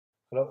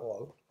Hello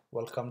all,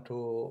 welcome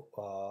to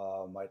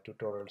my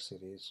tutorial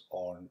series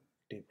on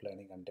deep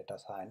learning and data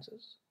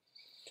sciences.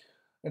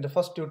 In the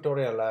first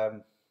tutorial,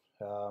 I'm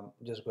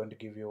just going to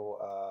give you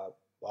a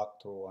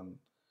walkthrough on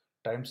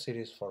time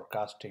series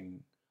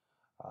forecasting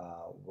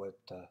with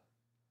uh,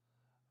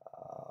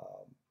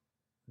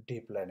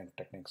 deep learning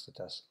techniques such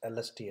as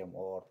LSTM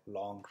or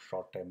long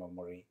short-term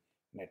memory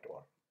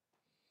network.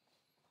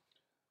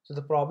 So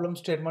the problem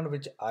statement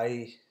which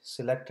I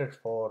selected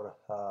for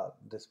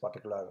this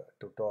particular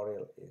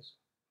tutorial is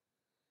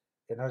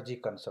energy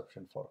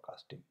consumption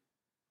forecasting.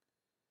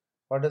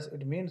 What does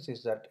it means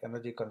is that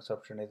energy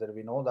consumption, either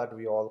we know that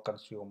we all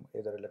consume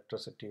either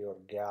electricity or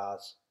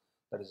gas,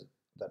 that is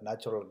the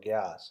natural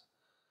gas,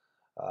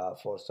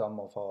 for some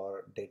of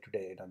our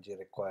day-to-day energy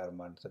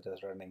requirements, such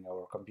as running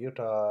our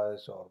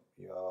computers or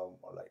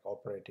like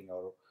operating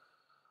our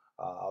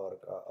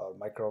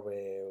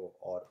microwave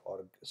or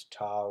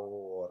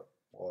stove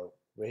or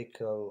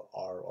vehicle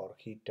or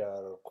heater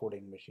or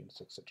cooling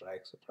machines, etc.,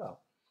 etc.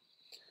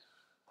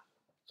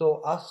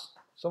 So as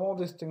some of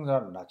these things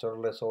are natural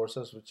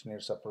resources which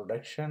needs a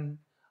production,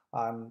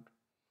 and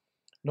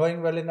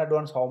knowing well in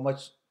advance how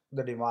much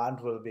the demand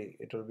will be,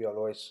 it will be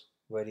always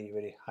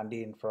very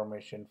handy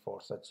information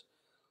for such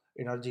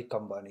energy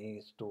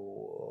companies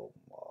to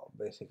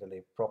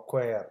basically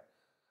procure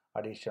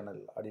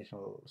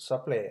additional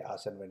supply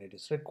as and when it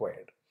is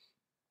required.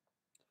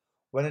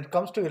 When it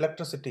comes to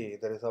electricity,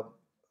 there is a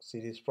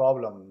serious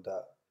problem.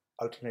 The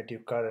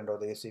alternative current or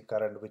the AC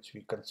current which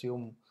we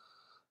consume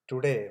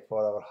today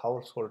for our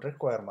household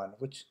requirement,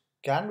 which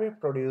can be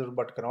produced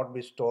but cannot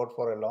be stored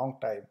for a long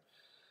time.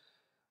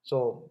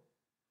 So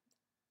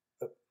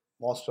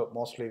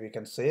mostly we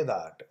can say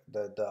that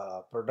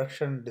the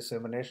production,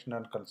 dissemination,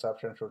 and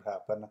consumption should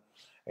happen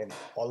in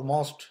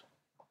almost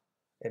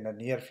in a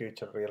near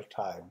future, real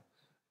time,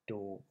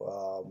 to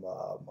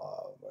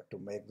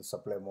make the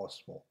supply more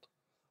smooth.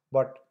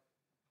 But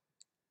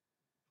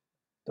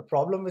the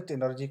problem with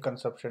energy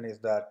consumption is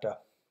that,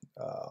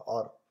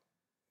 or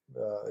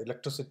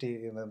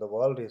electricity in the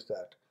world, is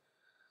that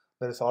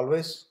there is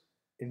always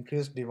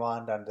increased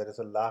demand and there is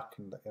a lack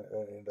in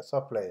the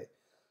supply.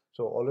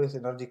 So always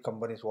energy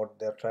companies, what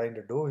they're trying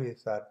to do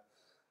is that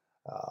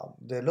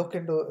they look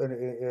into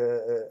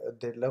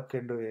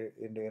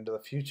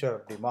the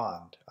future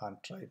demand and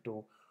try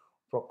to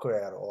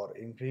procure or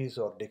increase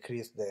or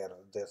decrease their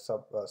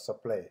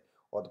supply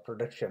or the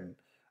production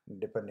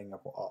depending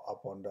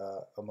upon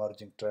the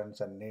emerging trends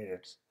and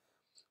needs.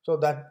 So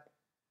that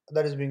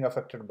is being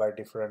affected by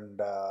different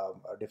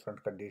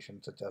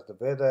conditions such as the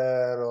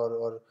weather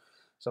or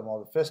some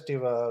of the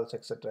festivals,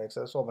 etc.,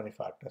 etc. So many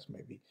factors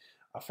may be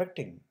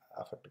affecting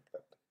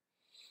that.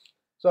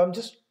 So I'm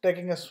just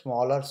taking a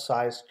smaller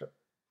sized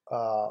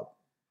or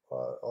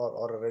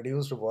a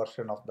reduced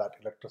version of that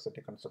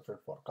electricity consumption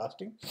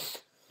forecasting.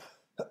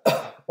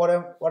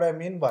 What I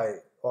mean by,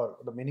 or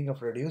the meaning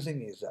of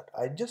reducing, is that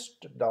I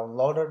just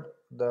downloaded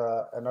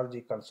the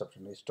energy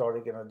consumption,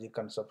 historic energy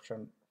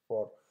consumption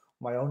for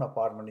my own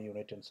apartment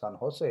unit in San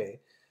Jose,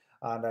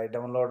 and I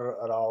downloaded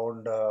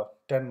around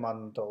 10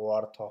 month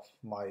worth of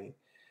my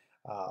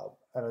uh,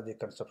 energy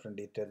consumption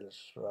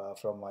details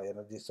from my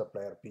energy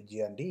supplier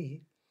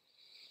PG&E,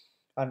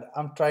 and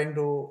I'm trying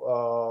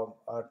to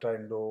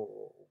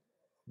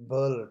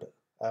build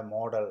a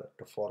model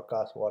to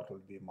forecast what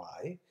will be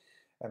my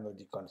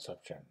energy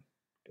consumption.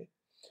 Okay,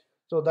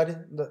 so that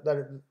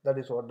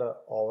is what the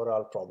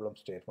overall problem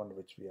statement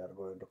which we are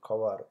going to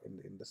cover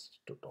in this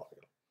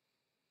tutorial.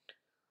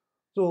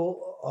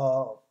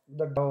 So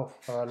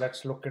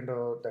let's look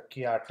into the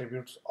key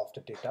attributes of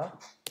the data.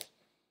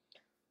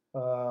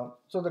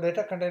 So the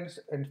data contains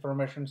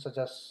information such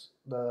as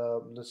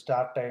the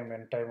start time,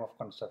 end time of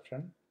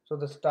consumption. So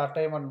the start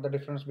time, and the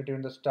difference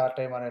between the start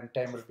time and end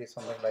time will be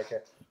something like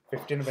a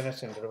 15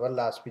 minutes interval,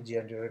 as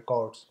PG&E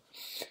records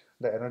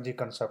the energy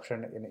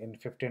consumption in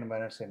 15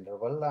 minutes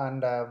interval,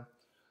 and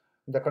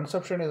the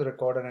consumption is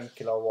recorded in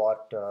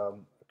kilowatt,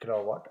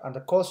 and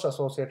the cost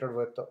associated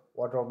with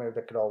whatever may be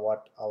the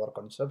kilowatt hour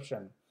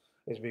consumption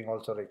is being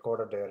also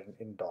recorded there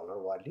in dollar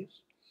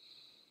values.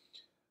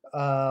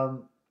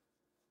 Um,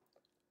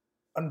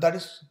 and that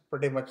is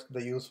pretty much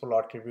the useful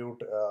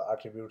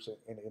attributes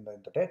in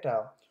the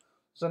data.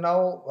 So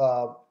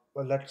now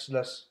let's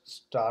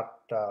start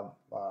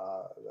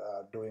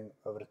doing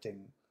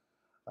everything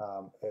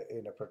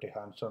in a pretty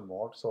hands-on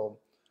mode. So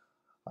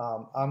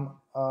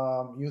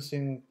I'm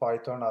using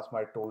Python as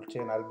my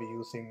toolchain. I'll be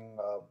using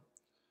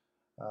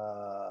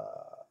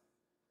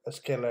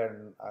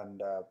Sklearn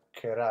and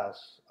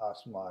Keras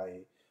as my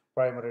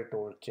primary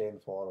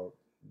toolchain for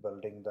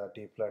building the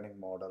deep learning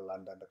model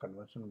and then the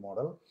conventional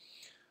model.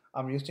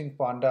 I'm using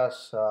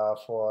pandas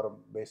for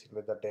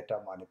basically the data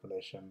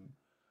manipulation,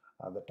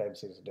 the time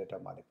series data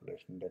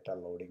manipulation, data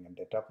loading, and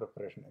data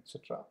preparation,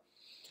 etc.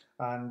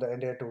 And the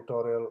entire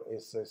tutorial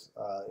is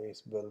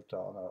built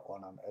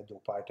on an Edge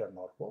Python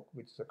notebook,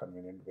 which is a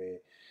convenient way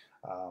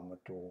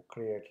to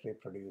create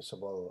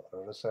reproducible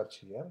research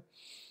here.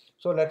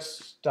 So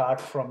let's start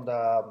from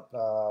the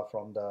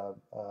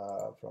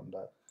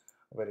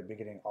very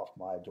beginning of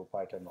my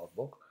Jupyter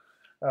notebook.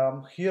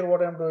 Here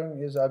what I'm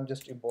doing is I'm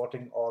just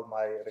importing all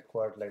my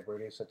required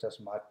libraries such as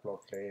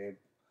matplotlib,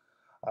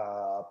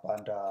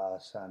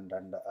 pandas, and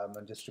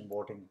I'm just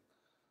importing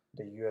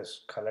the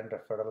US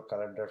calendar, federal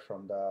calendar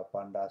from the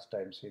pandas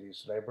time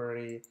series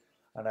library,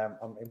 and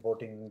I'm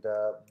importing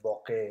the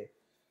bokeh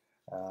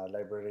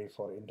library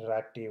for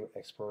interactive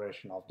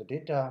exploration of the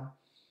data.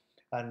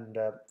 And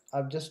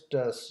I've just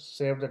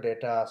saved the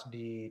data as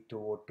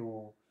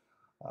D202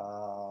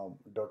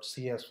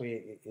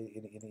 .csv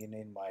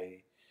in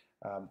my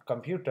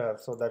computer.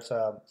 So that's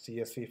a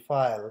CSV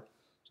file.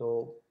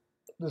 So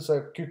this is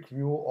a quick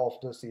view of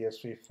the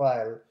CSV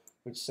file,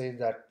 which says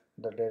that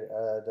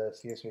the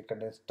CSV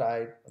contains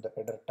type, the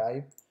header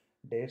type,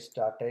 date,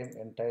 start time,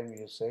 end time,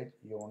 usage,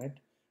 unit,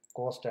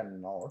 cost, and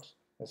nodes.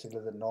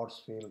 Basically, the nodes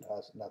field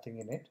has nothing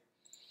in it.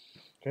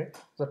 Okay,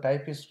 so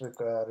type is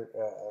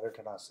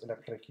written as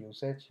electric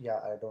usage. Yeah,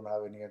 I don't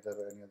have any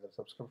other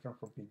subscription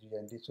from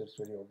PG&E, so it's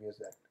very obvious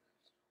that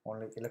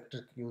only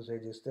electric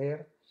usage is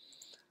there.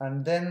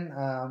 And then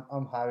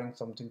I'm having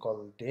something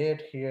called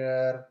date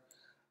here,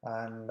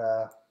 and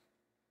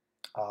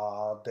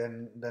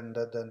then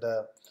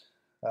the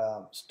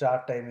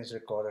start time is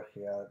recorded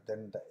here,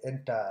 then the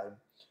end time,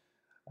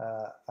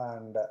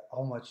 and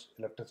how much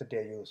electricity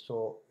I use.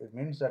 So it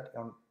means that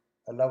on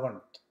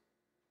 11th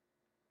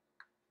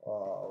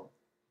uh,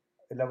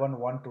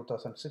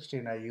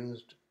 11/1/2016 I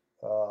used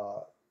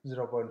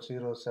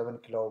 0.07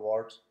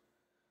 kilowatts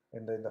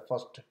in the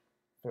first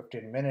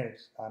 15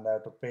 minutes, and I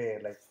have to pay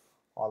like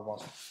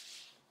almost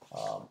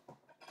um,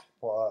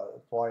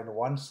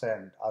 0.1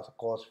 cent as a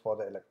cost for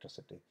the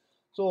electricity.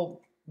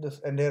 So this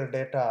entire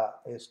data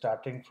is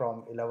starting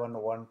from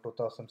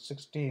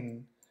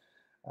 11/1/2016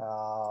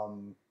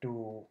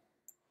 to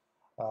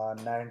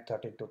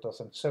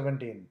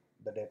 9/30/2017.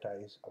 The data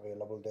is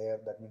available there.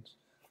 That means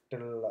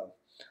till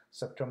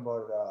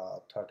September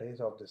 30th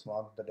of this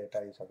month, the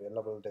data is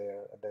available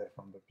there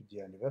from the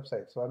PG&E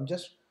website. So I'm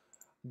just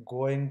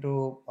going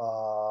to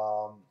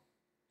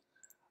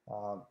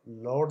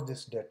load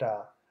this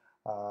data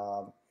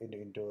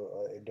into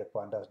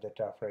Pandas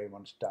data frame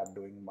and start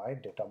doing my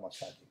data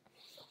massaging.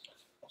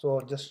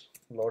 So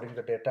just loading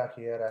the data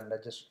here, and I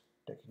just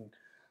taking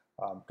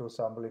two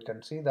sample. You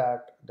can see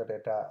that the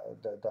data,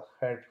 the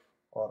head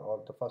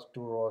or the first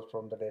two rows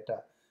from the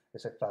data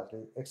is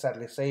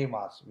exactly same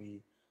as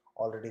we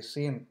already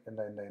seen in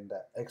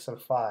the Excel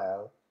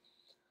file.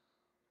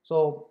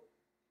 So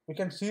we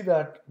can see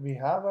that we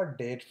have a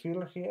date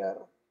field here,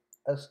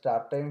 a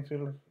start time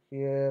field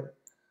here,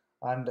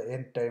 and the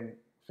end time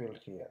field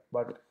here,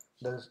 but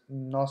there's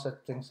no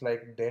such things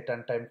like date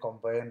and time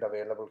combined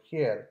available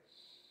here.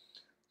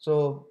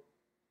 So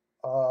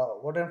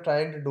what I'm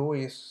trying to do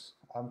is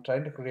I'm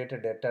trying to create a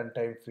date and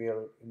time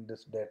field in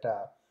this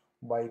data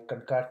by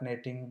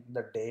concatenating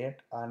the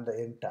date and the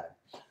end time.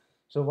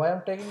 So why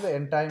I'm taking the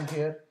end time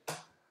here?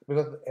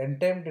 Because the end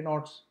time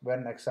denotes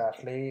when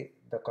exactly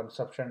the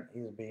consumption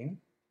is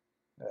being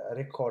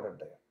recorded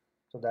there.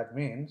 So that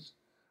means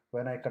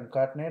when I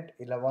concatenate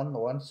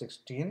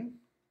 11/1/16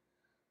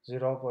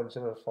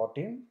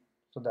 0.014,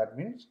 so that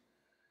means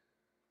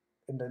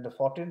in the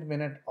 14th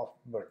minute of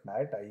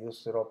midnight I use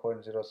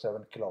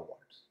 0.07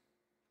 kilowatts.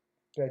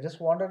 Okay, I just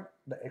wanted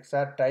the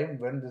exact time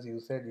when this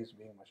usage is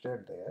being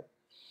measured there,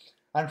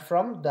 and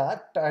from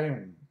that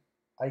time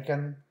I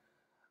can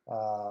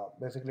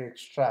basically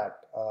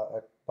extract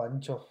a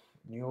bunch of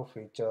new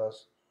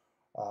features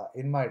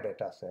in my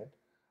data set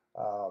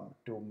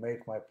to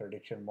make my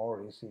prediction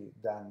more easy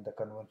than the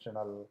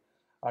conventional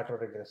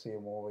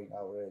autoregressive moving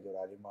average or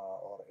ARIMA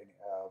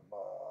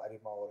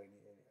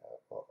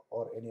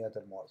or any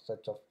other more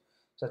such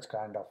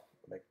kind of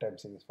like time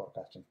series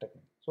forecasting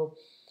technique. So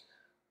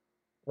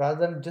rather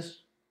than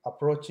just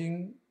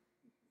approaching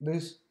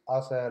this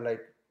as a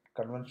like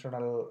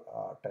conventional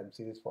time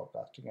series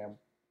forecasting, I'm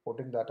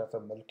putting that as a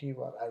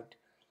multivariate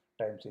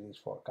time series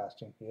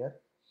forecasting here.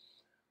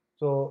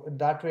 So in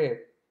that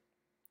way,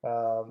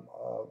 um,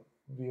 uh,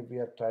 we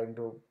are trying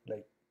to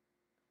like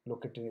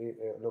look at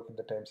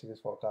the time series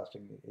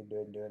forecasting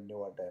into a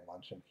newer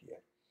dimension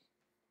here.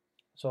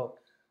 So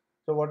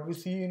what we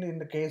see in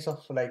the case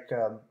of like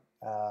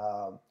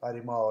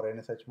ARIMA or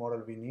any such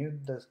model, we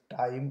need this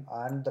time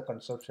and the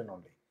consumption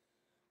only.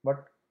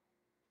 But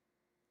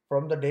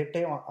from the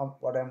data,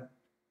 what I'm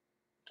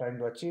trying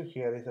to achieve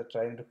here is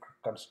trying to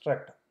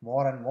construct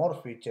more and more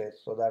features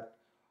so that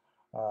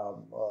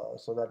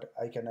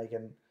I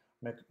can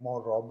make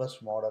more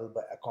robust model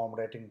by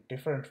accommodating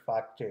different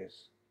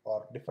factors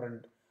or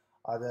different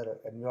other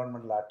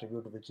environmental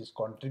attribute which is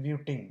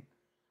contributing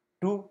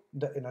to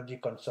the energy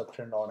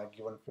consumption on a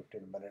given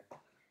 15-minute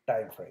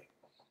time frame.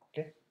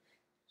 Okay,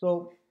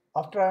 so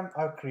after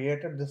I've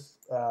created this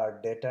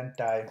date and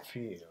time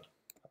field.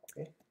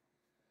 Okay,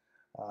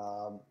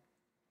 um,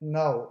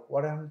 now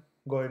what I'm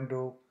going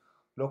to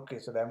look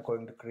is that I'm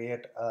going to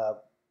create a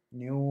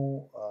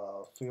new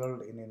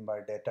field in my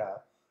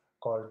data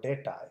called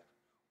date type.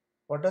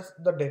 What does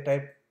the date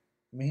type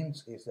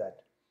means is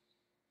that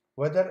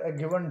whether a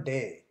given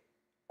day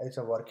it's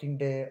a working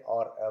day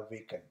or a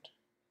weekend.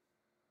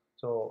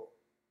 So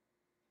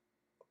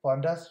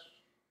pandas,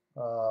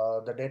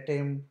 the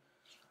daytime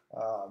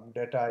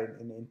data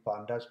in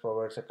pandas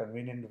provides a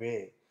convenient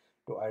way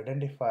to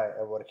identify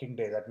a working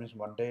day. That means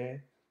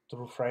Monday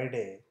through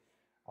Friday,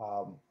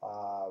 um,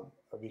 uh,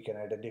 we can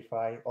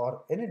identify,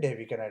 or any day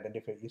we can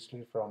identify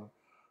easily from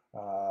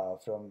a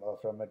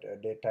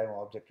daytime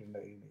object in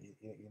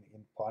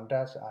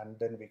pandas, and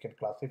then we can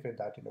classify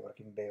that in a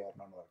working day or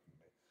non-working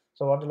day.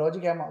 So what the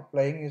logic I'm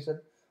applying is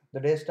that the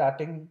day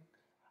starting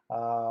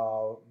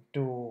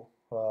to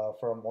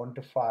from 1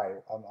 to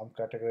 5, I'm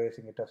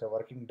categorizing it as a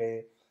working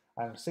day,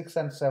 and 6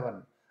 and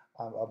 7,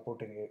 I'm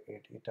putting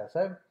it as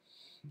a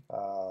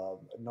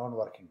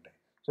non-working day.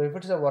 So if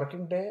it is a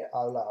working day,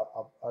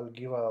 I'll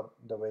give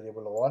the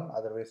variable 1,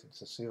 otherwise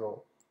it's a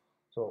 0.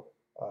 So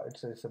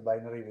it's a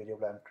binary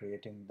variable I'm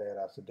creating there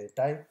as a date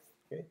type.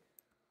 Okay.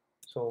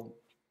 So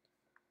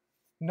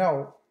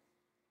now,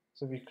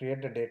 so we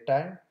create the date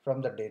time.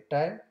 From the date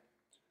time,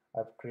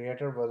 I've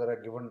created whether I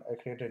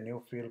create a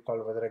new field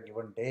called whether a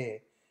given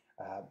day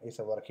is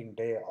a working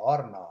day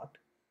or not.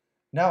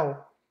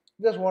 Now,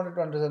 just wanted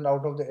to understand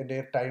out of the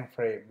entire time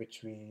frame,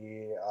 which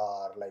we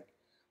are like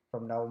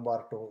from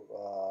November to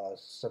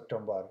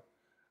September,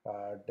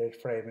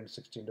 date frame in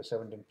 16 to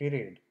 17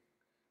 period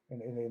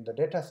in the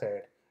data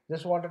set,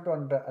 just wanted to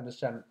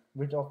understand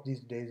which of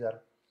these days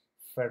are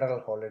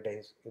federal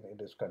holidays in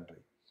this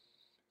country.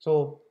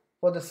 So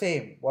for the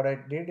same, what I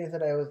did is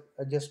that I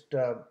just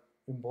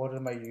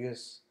imported my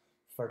US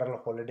federal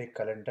holiday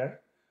calendar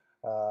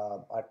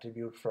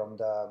attribute from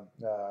the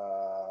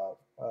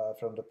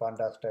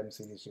pandas time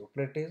series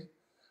utilities,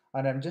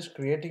 and I'm just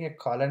creating a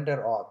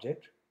calendar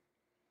object.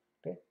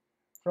 Okay,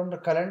 from the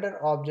calendar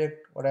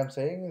object, what I'm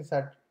saying is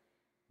that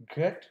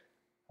get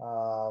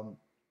um,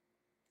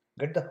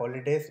 get the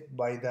holidays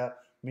by the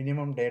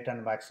minimum date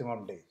and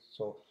maximum days.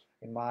 So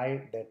in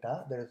my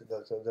data, there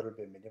will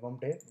be a minimum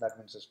date. That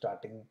means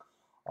starting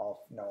of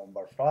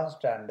November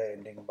 1st and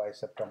ending by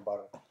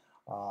September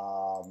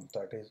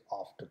 30th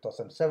of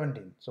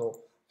 2017. So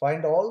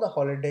find all the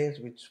holidays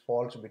which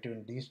falls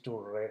between these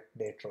two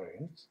date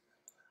ranges,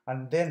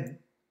 and then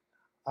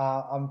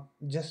I'm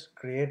just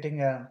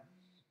creating a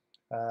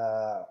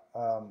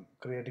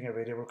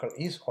variable called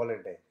is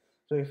holiday.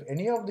 So if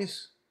any of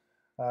this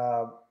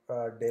uh,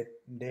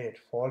 date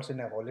falls in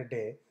a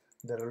holiday,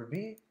 there will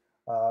be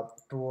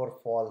true or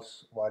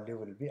false value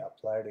will be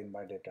applied in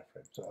my data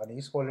frame. So an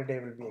is holiday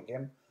will be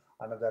again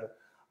another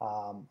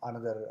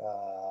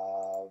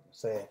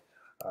say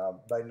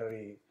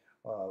binary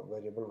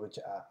variable which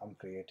I'm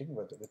creating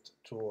with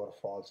true or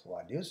false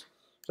values.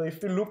 So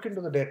if we look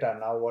into the data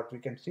now, what we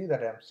can see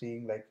that I'm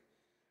seeing like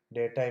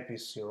day type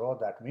is 0.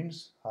 That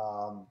means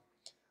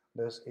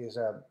this is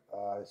a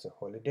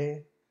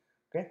holiday.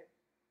 Okay,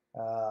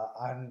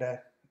 and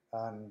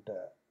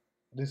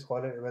this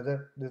holiday,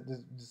 whether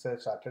this is a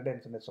Saturday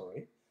and Sunday,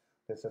 sorry,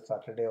 this is a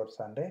Saturday or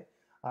Sunday,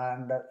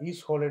 and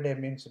each holiday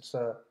means it's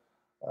a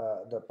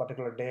the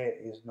particular day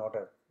is not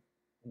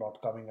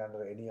coming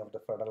under any of the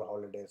federal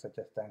holidays such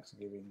as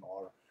Thanksgiving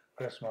or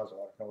Christmas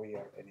or New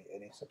Year, any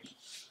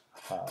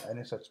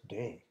such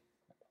day.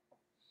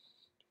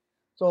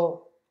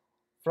 So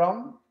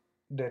from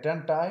date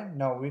and time,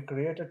 now we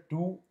created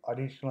two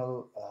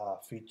additional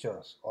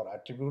features or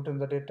attribute in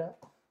the data.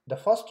 The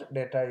first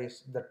data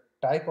is the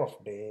type of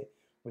day,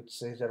 which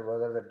says that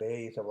whether the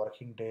day is a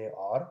working day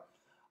or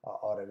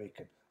a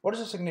weekend. What is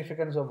the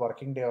significance of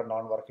working day or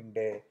non-working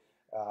day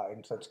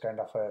in such kind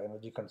of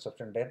energy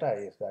consumption data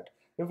is that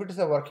if it is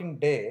a working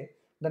day,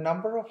 the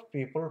number of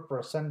people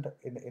present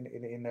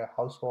in a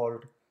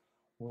household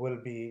will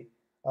be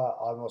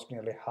almost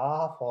nearly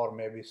half or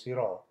maybe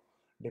 0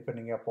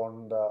 depending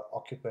upon the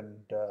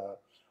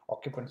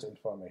occupant's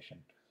information.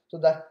 So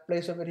that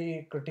plays a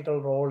very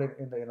critical role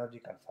in the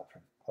energy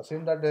consumption.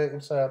 Assume that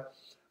it's a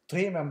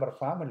 3-member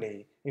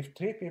family. If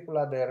 3 people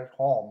are there at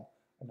home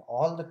and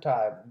all the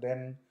time,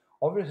 then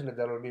obviously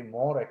there will be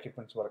more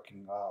occupants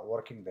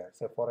working there.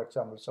 So for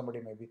example,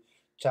 somebody may be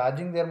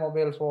charging their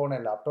mobile phone, a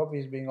laptop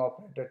is being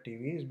operated,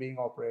 TV is being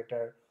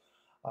operated,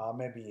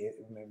 maybe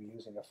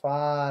using a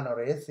fan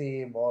or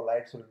AC, more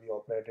lights will be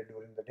operated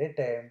during the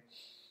daytime.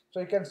 So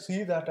you can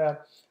see that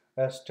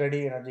a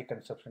steady energy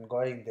consumption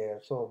going there.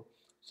 So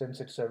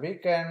since it's a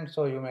weekend,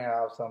 so you may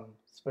have some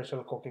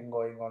special cooking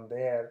going on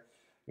there.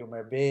 You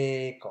may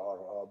bake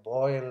or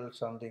boil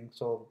something.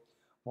 So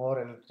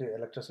more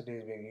electricity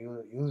is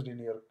being used in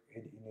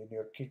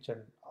your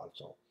kitchen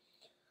also.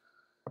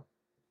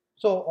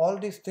 So all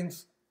these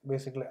things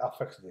basically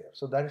affects there.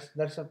 So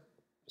that's a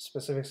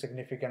specific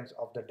significance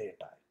of the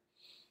data.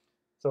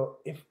 So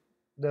if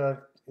there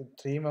are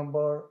 3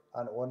 member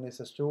and one is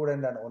a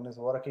student and one is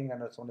working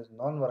and one is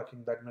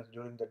non-working, that means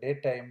during the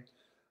daytime,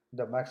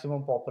 the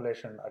maximum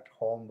population at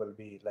home will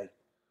be like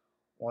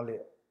only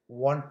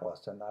one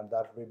person, and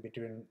that will be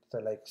between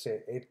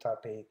say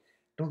 8:30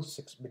 to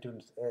 6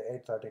 between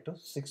 8:30 to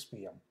 6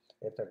 p.m.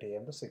 8:30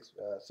 a.m. to 6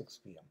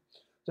 p.m.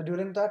 So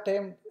during that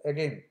time,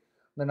 again,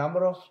 the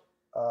number of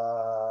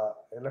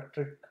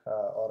electric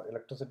or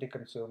electricity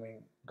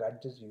consuming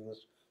gadgets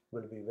used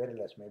will be very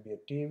less. Maybe a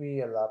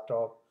TV, a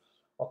laptop,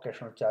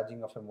 occasional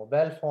charging of a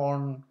mobile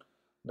phone,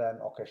 then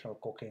occasional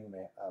cooking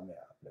may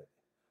apply.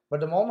 But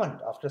the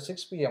moment after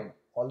 6 p.m.,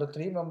 all the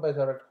three members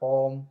are at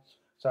home.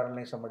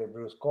 Suddenly, somebody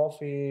brews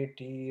coffee,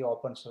 tea,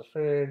 opens the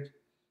fridge.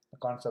 The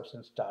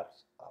consumption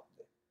starts up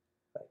there.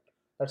 Right.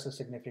 That's the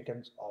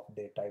significance of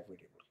day type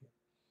variable here.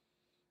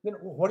 Then,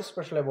 what is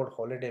special about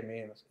holiday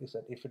means is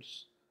that if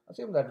it's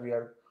assume that we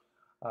are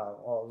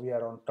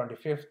on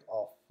 25th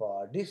of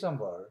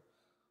December.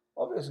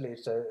 Obviously,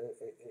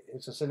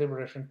 it's a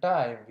celebration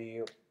time.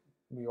 We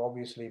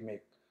obviously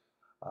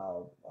uh,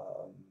 um,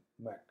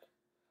 make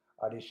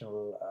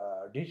additional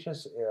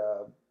dishes.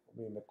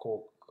 We may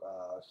cook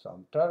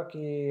some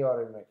turkey,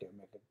 or we make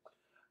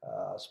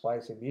a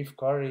spicy beef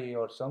curry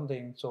or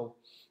something. So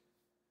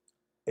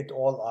it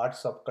all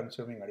adds up,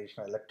 consuming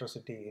additional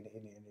electricity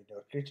in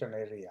your kitchen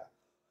area.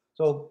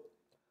 So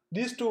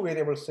these two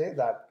variables say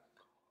that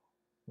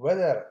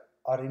whether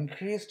our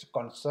increased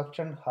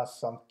consumption has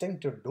something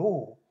to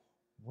do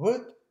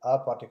with a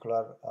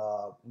particular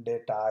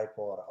day type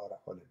or a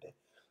holiday.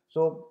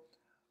 So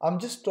I'm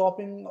just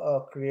stopping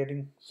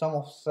creating some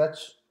of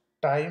such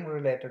time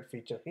related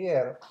feature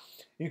here.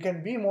 You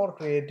can be more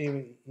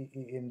creative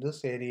in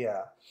this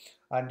area,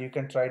 and you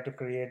can try to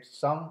create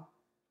some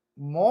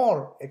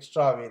more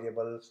extra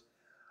variables,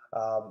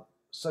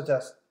 such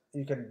as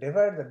you can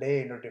divide the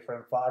day into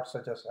different parts,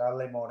 such as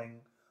early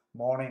morning,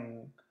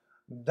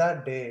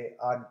 that day,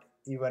 and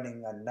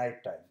evening and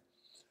night time.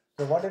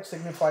 So what it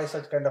signifies,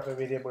 such kind of a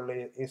variable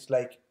is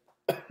like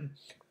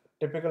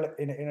typical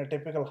in a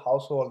typical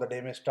household, the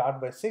day may start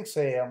by 6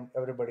 a.m.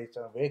 Everybody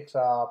wakes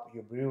up,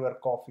 you brew your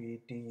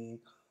coffee, tea,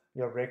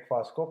 your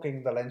breakfast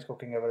cooking, the lunch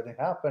cooking, everything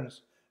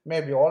happens.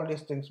 Maybe all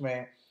these things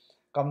may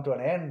come to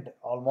an end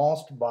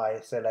almost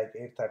by say like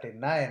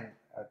 8:39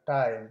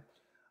 time,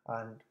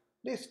 and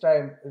this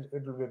time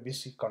it will be a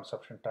busy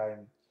consumption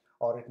time,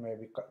 or it may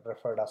be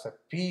referred as a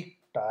peak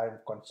time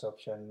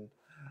consumption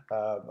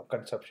for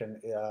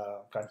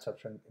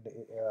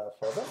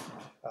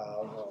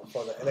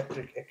the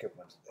electric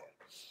equipments there.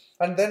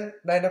 And then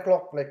 9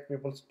 o'clock, like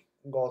people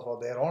go for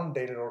their own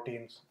daily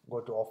routines,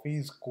 go to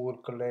office, school,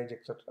 college,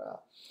 etc.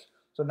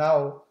 So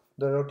now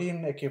the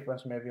routine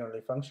equipments may be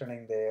only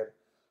functioning there.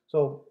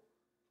 So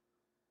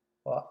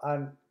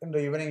and in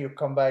the evening you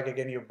come back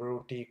again, you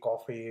brew tea,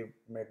 coffee,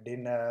 make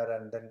dinner,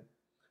 and then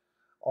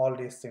all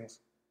these things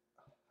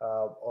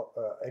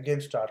again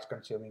starts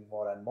consuming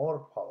more and more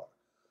power.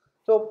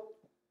 So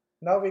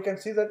now we can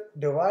see that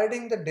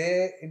dividing the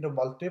day into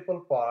multiple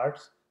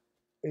parts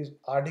is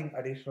adding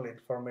additional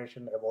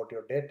information about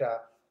your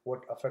data,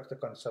 what affects the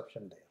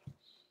consumption there.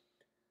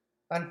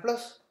 And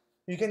plus,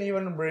 you can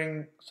even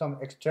bring some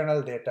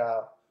external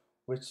data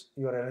which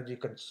your energy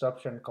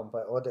consumption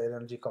company or the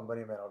energy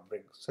company may not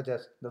bring, such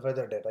as the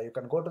weather data. You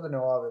can go to the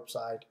NOAA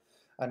website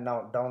and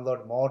now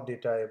download more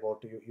data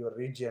about your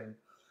region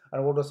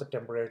and what was the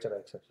temperature,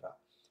 etc.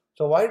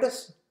 So why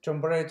does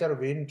temperature,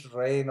 wind,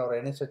 rain, or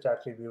any such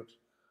attributes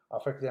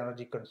affect the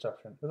energy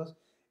consumption? Because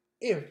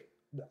if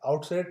the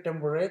outside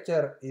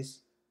temperature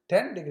is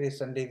 10 degrees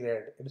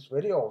centigrade, it is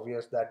very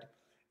obvious that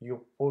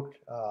you put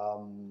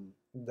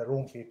the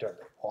room heater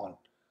on.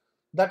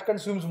 That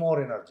consumes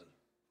more energy,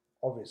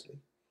 obviously.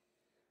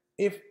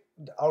 If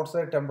the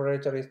outside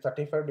temperature is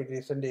 35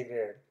 degrees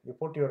centigrade, you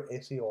put your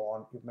AC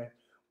on, you may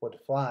put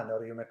fan,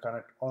 or you may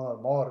connect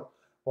on more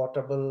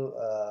portable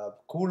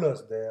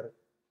coolers there.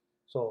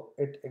 So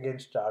it again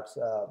starts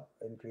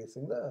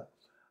increasing the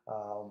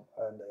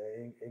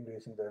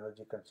increasing the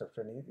energy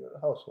consumption in your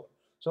household.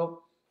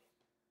 So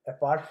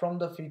apart from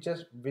the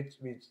features which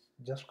we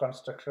just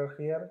constructed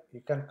here,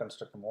 you can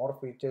construct more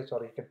features,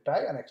 or you can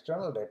tie an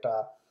external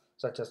data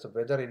such as the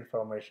weather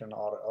information,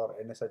 or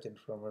any such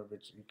information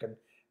which you can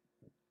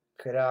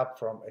grab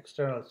from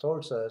external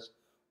sources,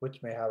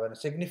 which may have a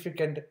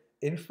significant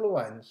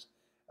influence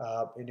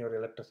in your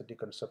electricity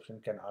consumption,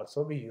 can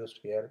also be used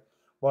here.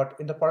 But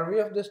in the purview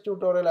of this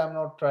tutorial, I'm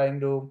not trying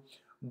to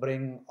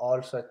bring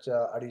all such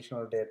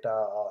additional data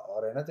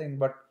or anything,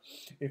 but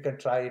you can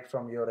try it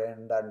from your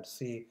end and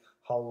see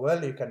how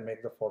well you can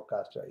make the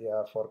forecast in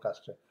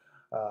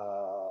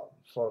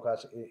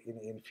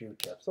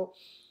future. So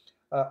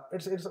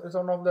it's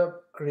one of the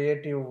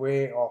creative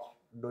way of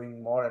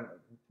doing more and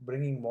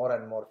bringing more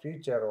and more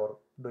feature, or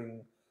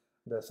doing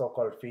the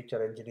so-called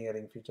feature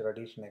engineering, feature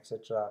addition,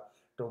 etc.,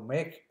 to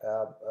make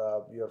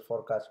your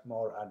forecast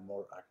more and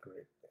more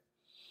accurate.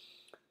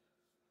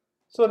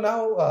 So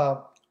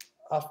now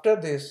after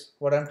this,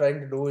 what I'm trying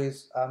to do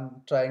is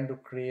I'm trying to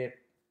create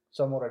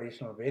some more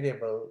additional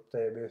variable.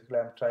 So basically,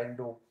 I'm trying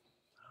to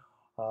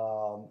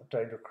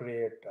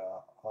create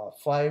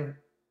 5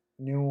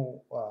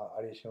 new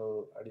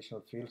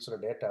additional fields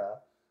of data.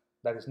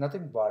 That is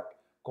nothing but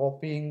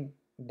copying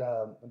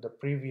the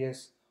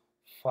previous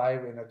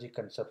 5 energy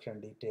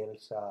consumption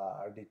details.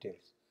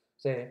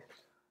 Say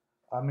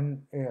I'm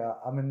in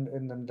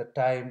the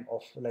time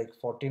of like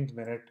 14th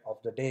minute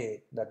of the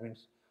day. That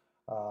means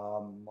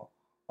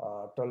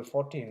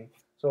 12:14.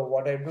 So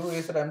what I do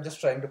is that I'm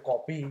just trying to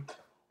copy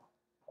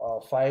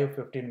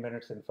 5-15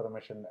 minutes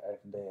information at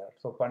there.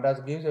 So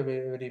pandas gives a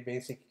very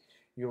basic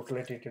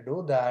utility to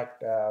do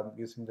that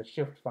using the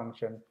shift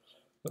function.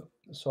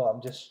 So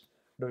I'm just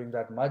doing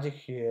that magic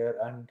here,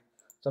 and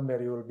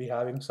somewhere you will be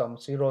having some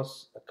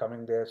zeros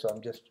coming there. So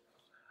I'm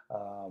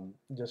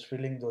just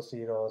filling those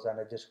zeros, and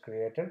I just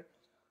created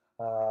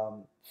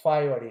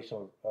five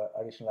additional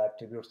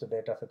attributes, the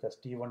data such as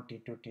T1,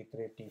 T2,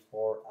 T3,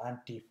 T4, and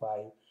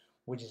T5,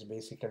 which is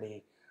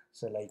basically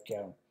so like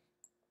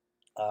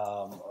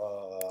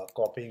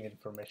copying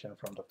information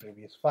from the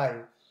previous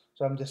five.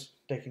 So I'm just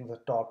taking the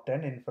top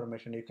 10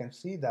 information. You can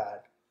see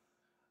that,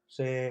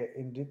 say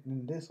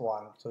in this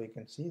one, so you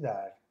can see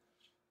that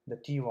the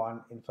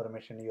T1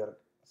 information, you're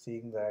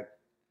seeing that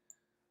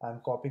I'm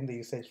copying the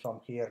usage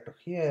from here to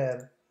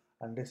here,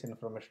 and this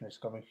information is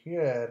coming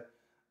here,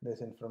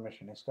 this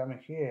information is coming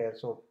here.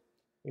 So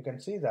you can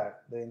see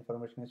that the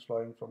information is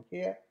flowing from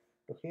here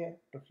to here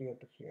to here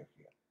to here.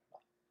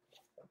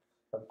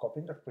 So I'm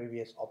copying the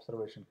previous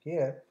observation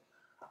here,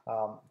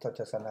 such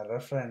as a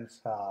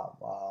reference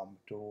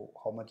to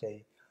how much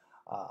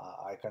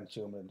I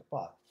consumed in the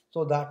past.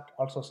 So that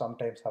also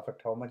sometimes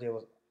affects how much I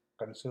was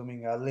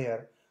consuming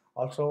earlier,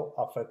 also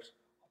affects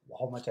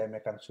how much I may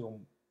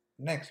consume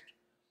next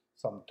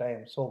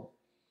sometimes. So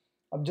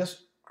I'm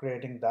just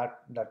creating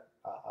that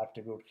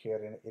attribute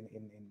here in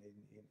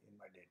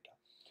my data.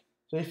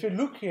 So if you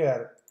look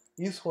here,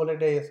 is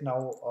holiday is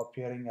now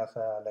appearing as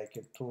a like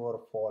a true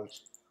or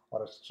false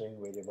or a string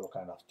variable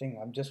kind of thing.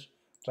 I'm just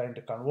trying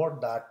to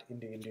convert that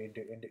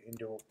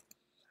into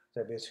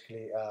say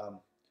basically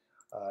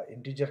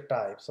integer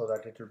type, so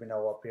that it will be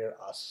now appear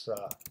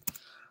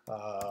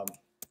um,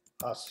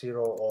 as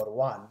 0 or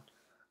 1,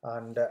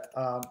 and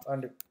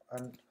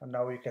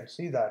now you can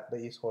see that the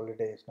is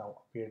holiday is now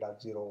appeared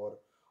as 0 or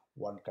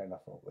 1 kind of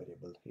a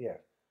variable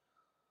here.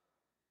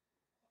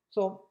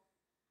 So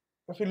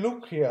if you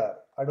look here,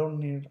 I don't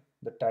need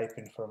the type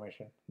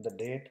information, the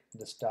date,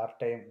 the start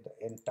time,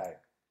 the end time.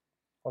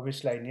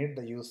 Obviously I need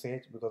the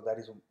usage, because that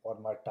is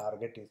what my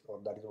target is, or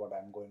that is what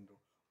I'm going to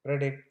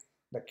predict.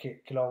 The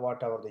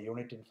kilowatt hour, the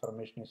unit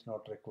information is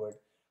not required.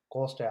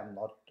 Cost I'm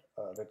not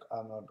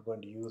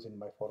going to use in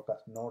my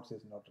forecast. Nodes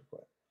is not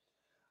required.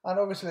 And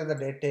obviously the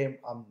date time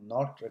I'm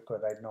not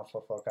required right now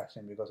for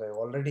forecasting, because I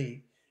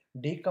already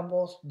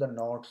decomposed the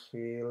nodes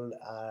field,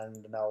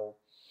 and now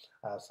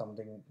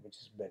something which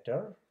is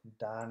better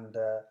than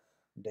the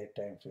date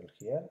time field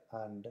here.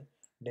 And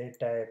date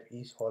type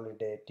is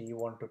holiday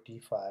T1 to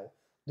T5.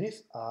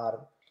 These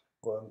are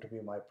going to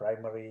be my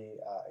primary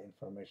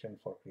information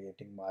for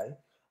creating my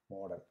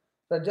model.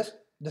 So just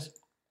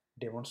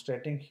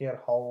demonstrating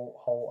here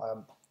how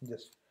I'm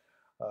just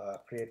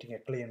creating a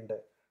cleaned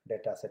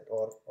data set,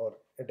 or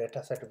a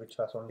data set which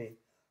has only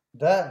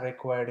the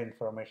required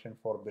information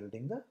for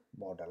building the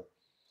model.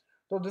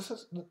 So this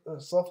is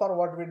so far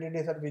what we did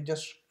is that we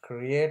just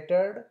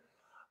created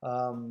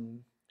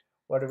um,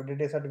 what we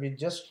did is that we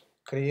just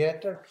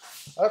created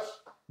a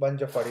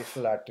bunch of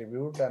additional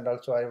attributes, and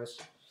also I was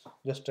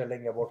just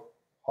telling about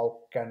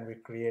how can we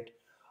create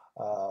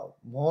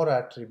more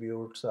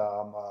attributes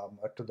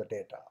to the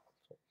data.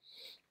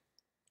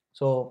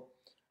 So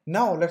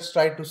now let's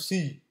try to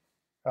see,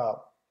 uh,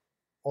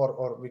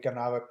 or we can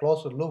have a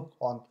closer look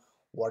on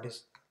what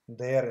is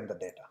there in the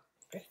data.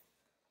 Okay,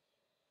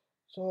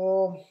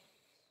 so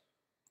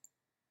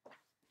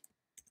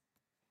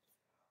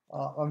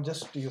I'm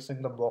just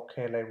using the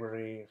bokeh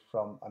library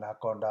from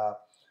Anaconda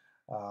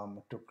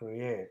to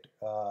create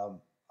an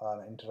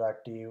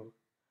interactive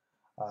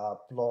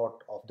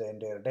plot of the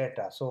entire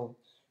data. So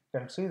you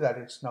can see that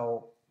it's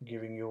now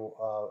giving you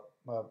a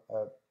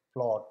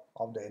plot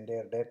of the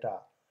entire data,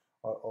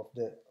 or of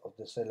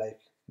the say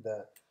like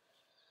the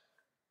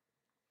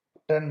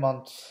 10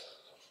 months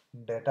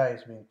data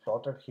is being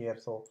plotted here.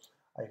 So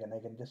I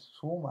can just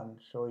zoom and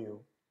show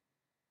you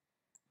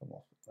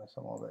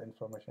some of the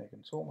information. I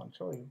can zoom and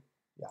show you.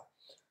 Yeah,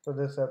 so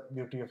there's a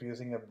beauty of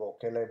using a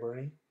bokeh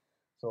library.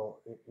 So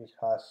it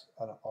has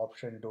an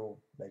option to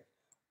like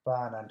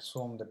pan and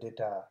zoom the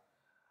data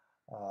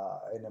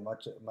in a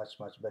much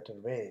better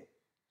way.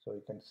 So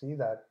you can see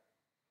that.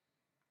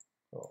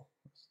 So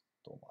it's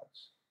too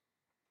much.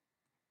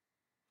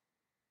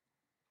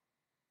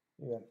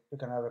 You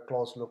can have a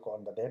close look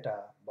on the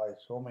data by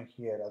zooming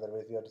here.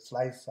 Otherwise you have to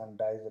slice and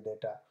dice the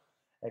data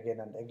again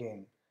and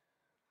again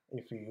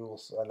if you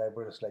use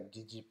libraries like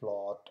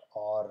ggplot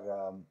or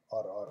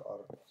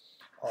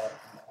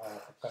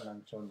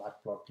conventional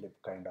matplotlib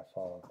kind of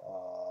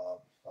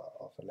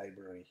a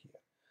library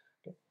here.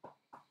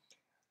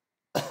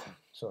 Okay.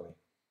 Sorry.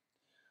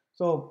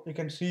 So you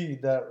can see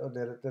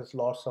that there's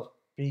lots of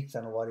peaks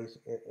and valleys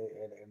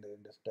in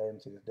this time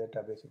series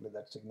data. Basically,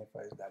 that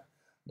signifies that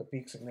the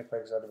peak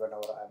signifies that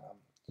whenever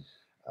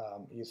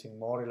I'm using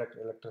more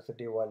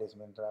electricity, while is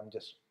means I'm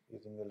just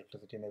using the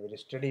electricity in a very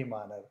steady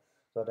manner,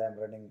 so that I'm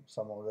running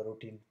some of the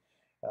routine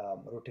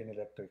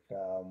electric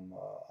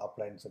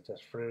appliances such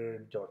as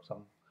fridge or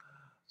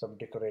some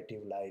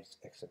decorative lights,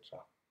 etc.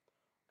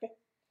 Okay,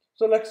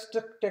 so let's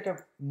take a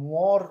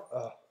more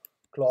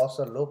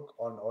closer look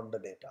on the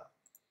data.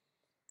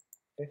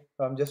 Okay,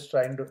 so I'm just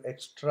trying to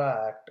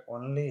extract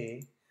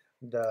only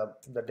the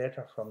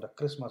data from the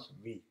Christmas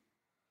week.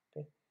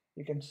 Okay,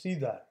 you can see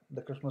that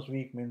the Christmas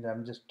week means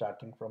I'm just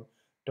starting from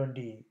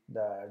 20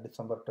 the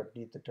December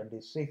 20th to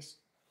 26th,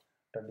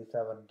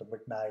 27th to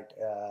midnight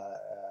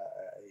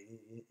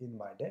in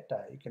my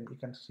data. You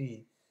can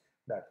see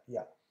that,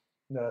 yeah,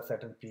 there are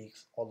certain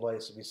peaks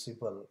always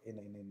visible in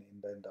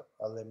the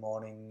early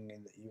morning,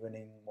 in the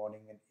evening,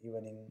 morning and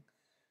evening.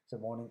 So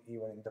morning,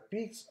 evening. The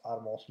peaks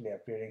are mostly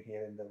appearing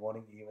here in the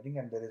morning, evening,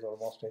 and there is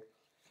almost a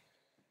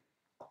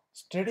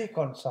steady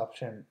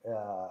consumption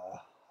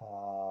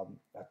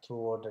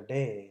throughout the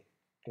day.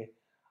 Okay,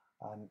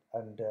 and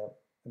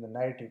in the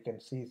night you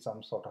can see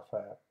some sort of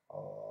a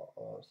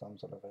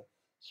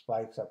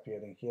spikes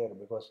appearing here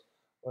because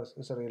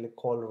it's a really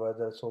cold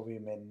weather, so we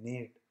may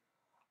need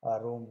a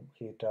room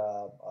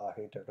heater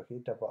to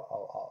heat up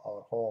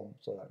our home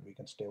so that we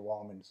can stay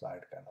warm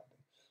inside, kind of thing.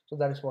 So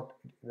that is what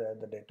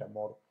the data,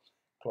 more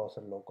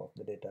closer look of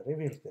the data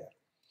reveals there.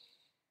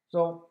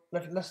 So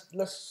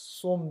let's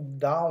zoom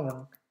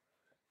down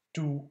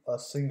to a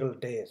single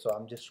day. So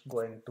I'm just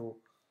going to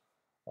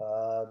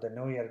the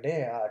New Year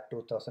day at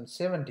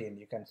 2017.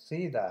 You can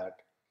see that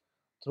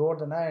throughout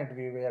the night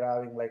we were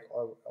having like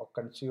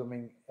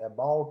consuming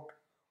about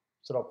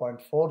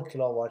 0.4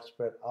 kilowatts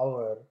per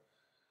hour,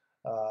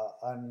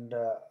 and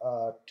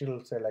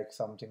till say like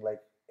something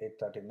like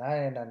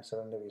 8:39, and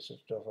suddenly we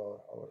switched off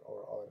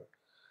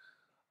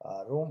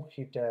our room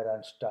heater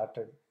and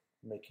started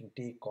making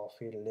tea,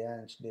 coffee,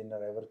 lunch, dinner,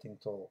 everything.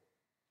 So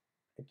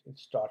it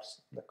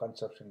starts, the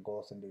consumption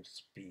goes into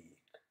its peak.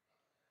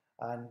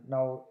 And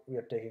now we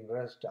are taking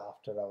rest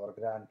after our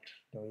grand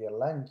New Year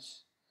lunch,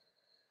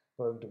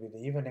 going to be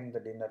the evening, the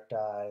dinner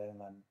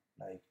time, and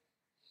like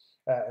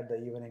at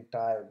the evening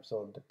time.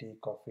 So the tea,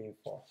 coffee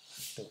for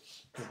to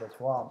keep us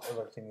warm.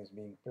 Everything is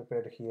being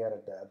prepared here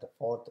at the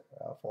 4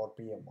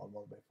 p.m.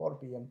 Almost by 4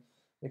 p.m.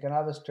 we can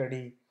have a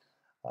steady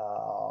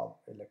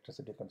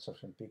electricity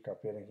consumption peak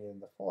appearing here in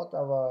the fourth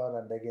hour,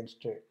 and again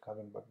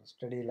coming back to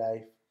steady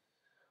life,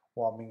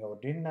 warming our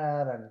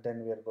dinner, and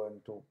then we are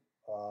going to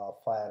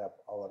fire up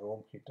our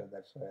room heater.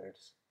 That's where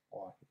it's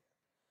on here.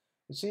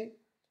 You see,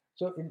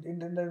 so in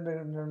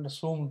the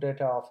Zoom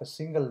data of a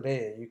single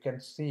day, you can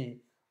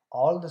see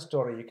all the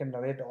story. You can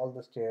narrate all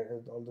the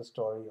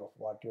story of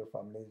what your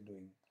family is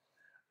doing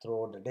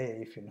throughout the day,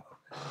 if you know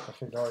if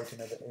you know it in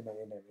a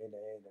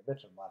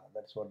better manner.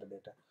 That's what the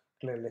data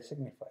clearly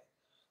signifies.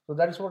 So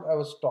that is what I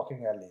was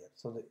talking earlier.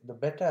 So the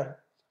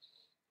better,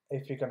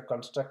 if you can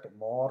construct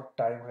more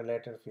time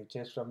related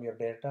features from your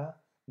data,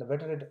 the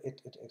better it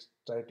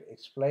try to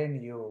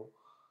explain you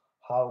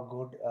how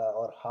good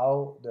or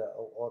how the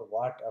or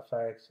what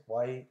affects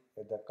why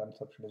the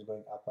consumption is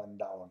going up and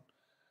down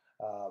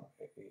uh,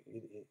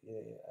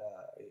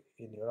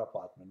 in your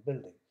apartment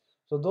building.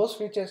 So those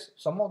features,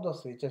 some of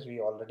those features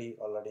we already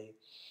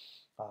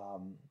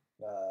um,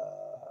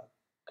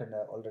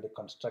 already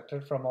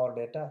constructed from our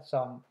data.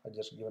 Some are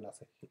just given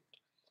as a hint.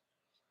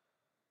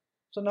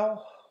 So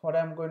now what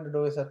I'm going to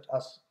do is that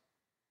as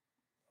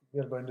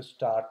we are going to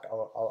start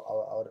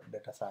our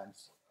data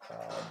science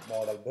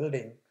model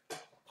building.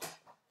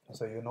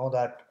 So you know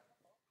that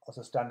as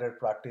a standard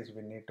practice,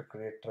 we need to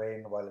create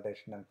train,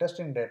 validation, and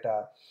testing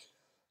data.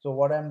 So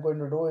what I'm going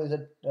to do is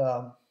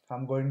that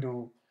I'm going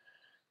to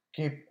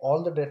keep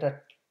all the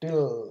data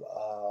till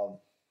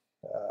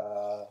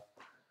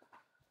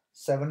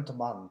seventh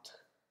month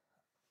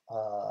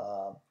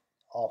uh,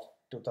 of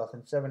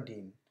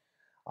 2017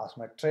 as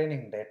my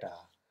training data,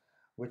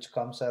 which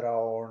comes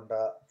around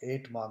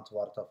 8 months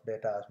worth of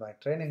data as my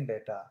training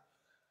data,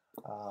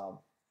 um,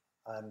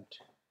 and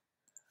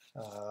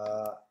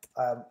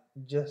I'm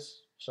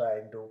just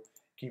trying to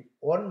keep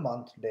 1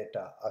 month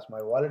data as my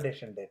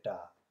validation data,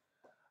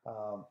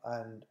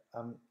 and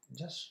I'm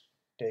just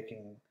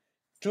taking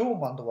 2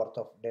 month worth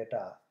of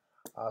data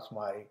as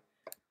my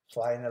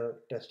final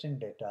testing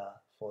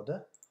data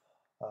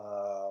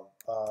uh,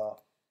 uh,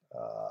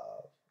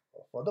 uh,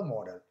 for the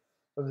model.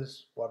 So this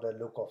is what I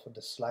look of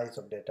the slice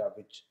of data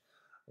which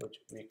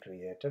we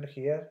created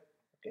here.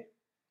 Okay,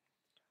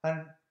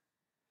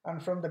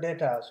 and from the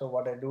data, so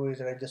what I do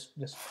is I just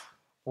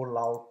pull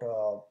out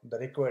the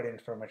required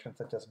information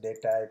such as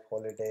date type,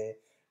 holiday,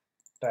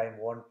 time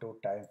 1 to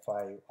time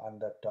 5,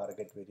 and the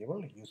target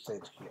variable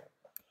usage here.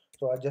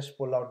 So I just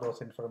pull out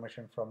those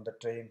information from the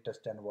train,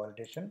 test, and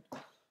validation.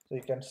 So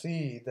you can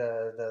see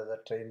the uh,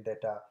 train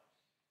data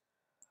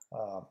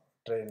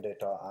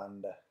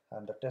and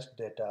the test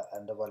data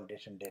and the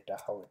validation data,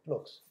 how it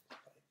looks.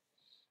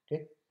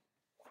 Okay.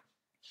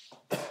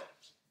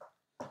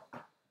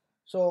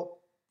 So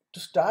to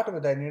start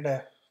with, I need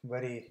a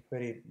very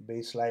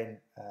baseline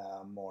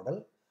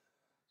model.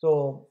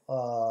 So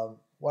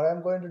what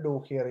I'm going to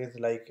do here is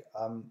like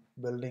I'm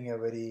building a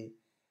very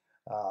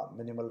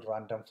minimal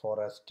random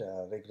forest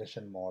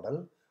regression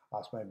model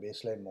as my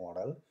baseline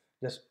model,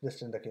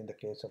 just in the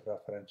case of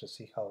reference to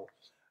see how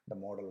the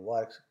model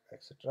works,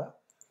 etc.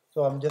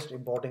 So I'm just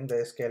importing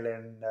the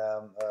sklearn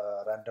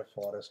random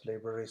forest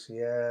libraries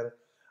here,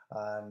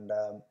 and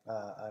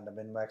a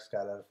min-max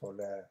scalar for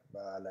the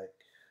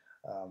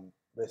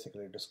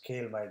basically to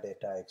scale my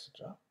data,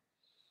 etc.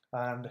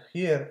 And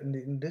here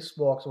in this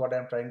box, what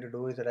I'm trying to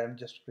do is that I'm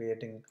just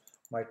creating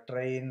my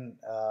train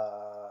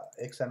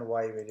x and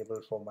y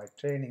variable for my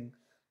training.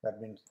 That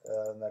means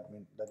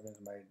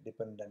my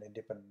dependent and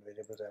independent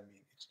variables I'm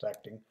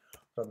extracting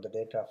from the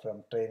data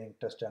from training,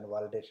 test, and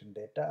validation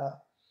data.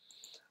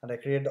 And I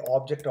create the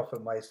object of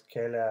my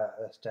scalar,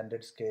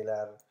 standard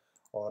scalar,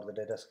 or the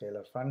data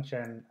scalar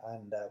function,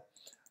 and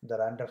the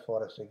random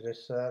forest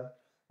regressor.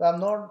 I'm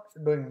not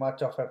doing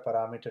much of a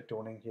parameter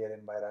tuning here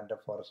in my random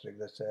forest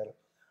regressor,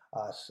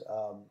 as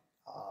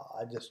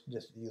I just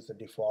use the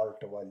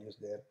default values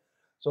there.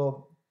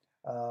 So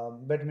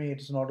bet me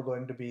it's not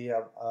going to be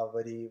a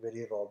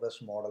very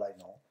robust model. I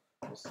know,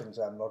 since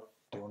I'm not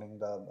tuning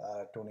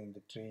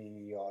the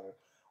tree, or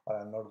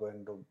I'm not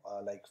going to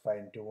like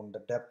fine tune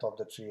the depth of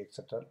the tree,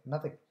 etc.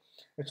 Nothing.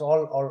 It's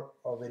all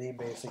very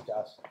basic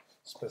as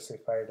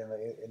specified in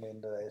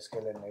the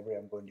SQL library.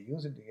 I'm going to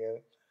use it here,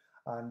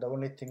 and the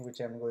only thing which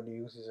I'm going to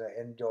use is an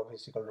n job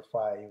is equal to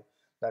 5.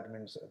 That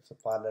means it's a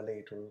parallel.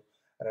 It will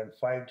run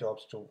 5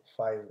 jobs to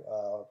 5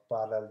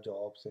 parallel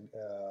jobs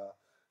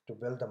to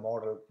build the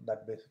model.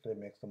 That basically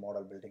makes the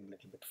model building a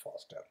little bit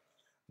faster.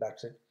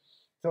 That's it.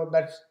 So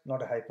that's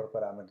not a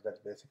hyperparameter. That's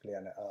basically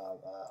an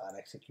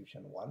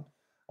execution one.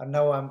 And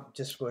now I'm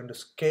just going to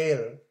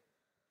scale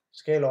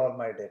all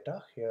my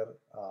data here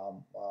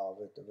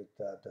with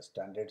the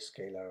standard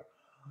scalar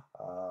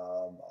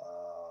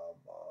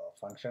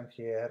function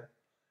here.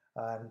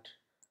 And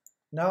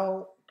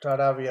now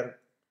tada, we are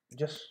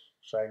just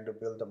trying to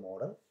build the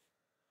model.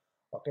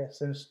 Okay,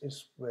 since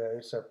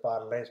it's a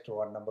parallelized to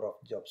one number of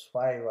jobs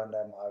 5, and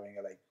I'm having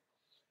a like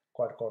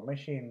quad core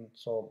machine,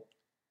 so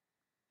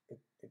it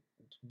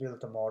built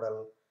the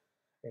model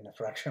in a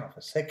fraction of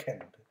a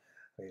second.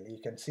 Really,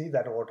 you can see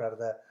that what are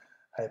the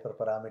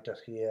hyperparameters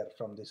here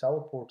from this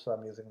output. So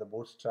I'm using the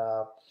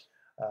bootstrap,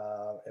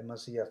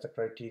 MSE as the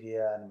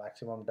criteria, and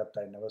maximum depth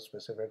I never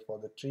specified for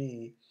the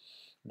tree.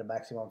 The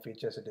maximum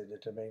features it is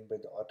determined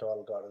with auto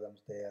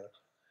algorithms there.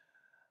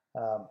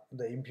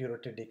 The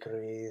impurity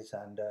decrease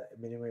and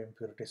minimum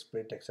impurity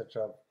split,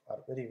 etc., are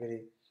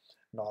very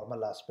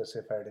normal as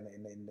specified in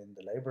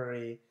the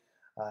library.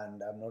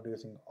 And I'm not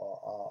using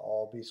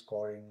OB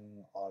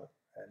scoring or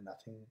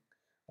nothing.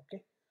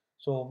 Okay,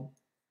 so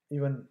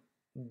even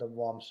the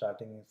warm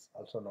starting is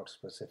also not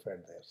specified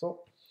there.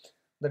 So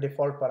the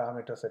default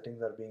parameter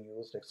settings are being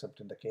used except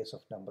in the case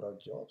of number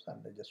of jobs,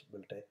 and I just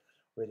built a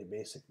very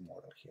basic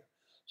model here.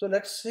 So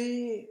let's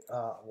see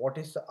what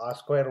is the R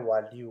square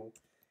value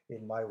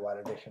in my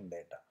validation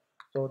data.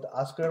 So the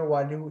R square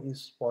value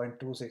is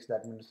 0.26.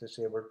 That means it's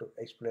able to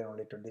explain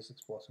only 26%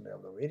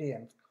 of the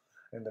variance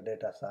in the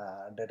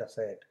data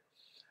set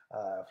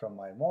from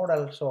my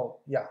model. So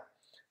yeah,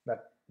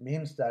 that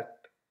means that,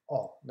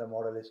 oh, the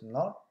model is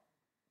not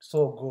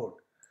so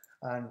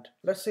good. And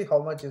let's see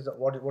how much is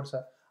what's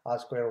the R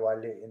square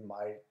value in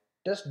my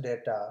test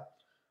data.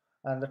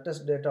 And the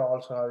test data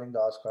also having the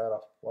R square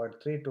of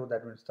 0.32.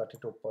 That means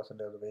 32% of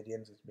the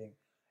variance is being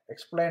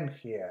explained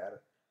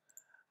here.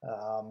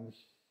 um,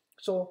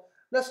 so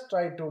let's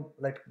try to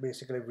like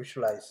basically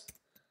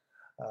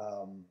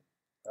um,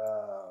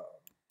 uh,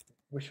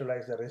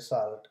 visualize the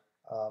result.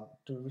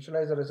 To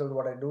visualize the result,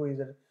 what I do is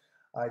that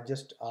I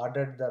just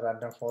added the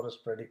random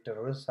forest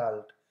predictor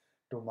result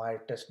to my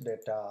test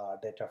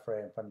data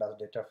frame, pandas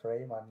data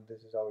frame, and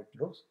this is how it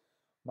looks.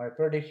 My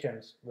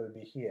predictions will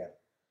be here.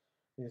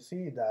 You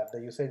see that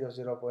the usage of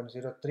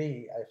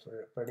 0.03, I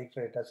predict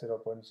rate as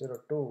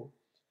 0.02.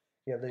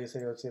 Here the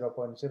usage of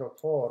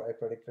 0.04, I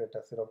predict rate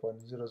as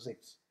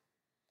 0.06.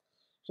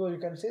 So you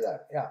can see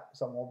that, yeah,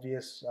 some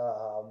obvious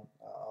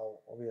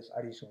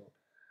additional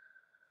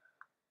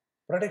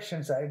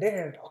predictions I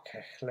did.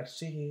 Okay, let's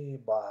see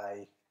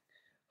by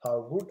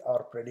how good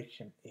our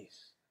prediction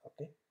is.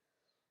 Okay,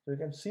 so you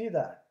can see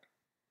that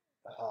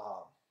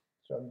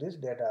from this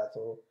data.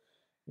 So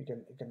you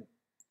can.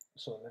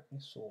 So let me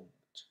zoom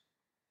it.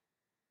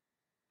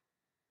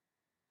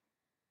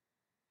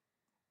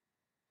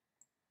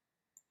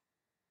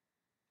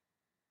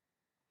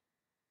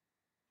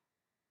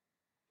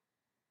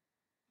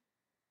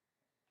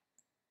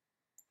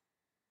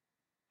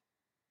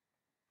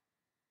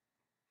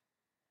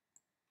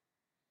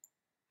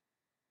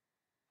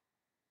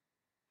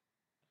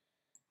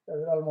 Yeah,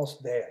 we're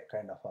almost there,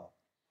 kind of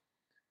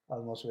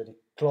almost very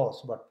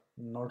close, but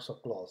not so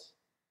close.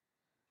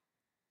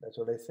 That's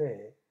what I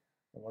say.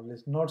 The model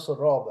is not so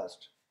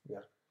robust. We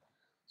are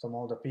some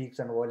of the peaks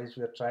and valleys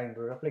we are trying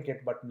to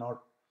replicate, but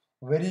not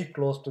very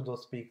close to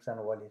those peaks and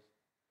valleys.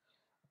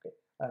 Okay,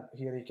 and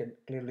here you can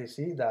clearly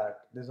see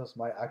that this is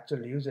my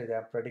actual usage.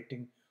 I'm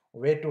predicting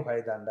way too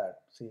high than that.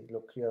 See,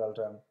 look here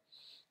also I'm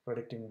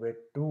predicting way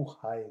too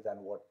high than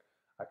what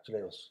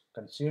actually I was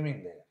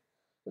consuming there.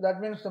 So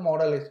that means the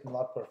model is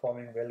not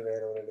performing well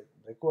wherever it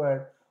is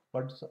required.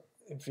 But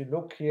if you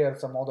look here,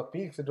 some of the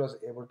peaks it was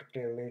able to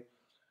clearly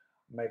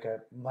make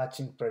a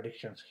matching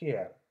predictions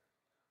here.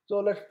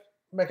 So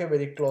make a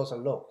very closer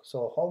look.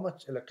 So how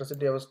much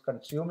electricity I was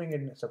consuming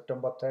in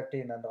September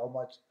 13 and how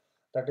much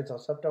that is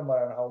of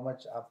September and how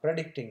much I'm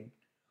predicting.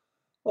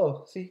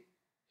 Oh, see,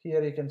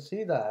 here you can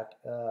see that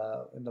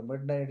in the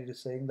midnight it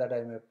is saying that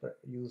I may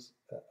use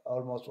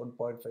almost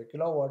 1.5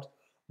 kilowatts,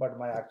 but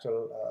my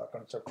actual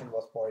consumption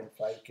was zero point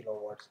 0.5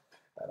 kilowatts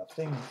kind of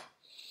thing.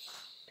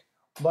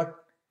 But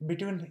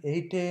between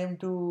 8 a.m.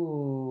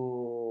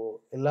 to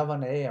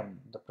 11 a.m.,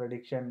 the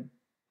prediction,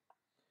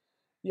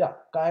 yeah,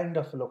 kind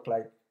of look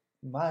like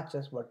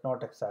matches, but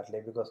not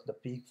exactly because the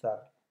peaks are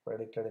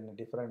predicted in a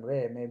different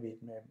way. Maybe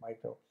it might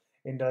have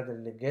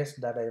intelligently guessed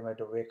that I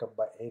might wake up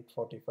by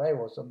 8:45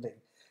 or something.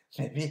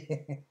 Maybe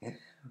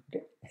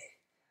okay.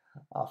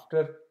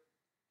 After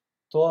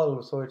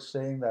 12, so it's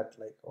saying that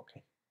like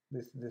okay,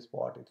 this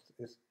part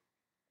is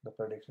the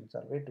predictions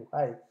are way too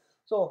high.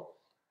 So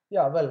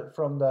yeah, well,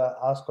 from the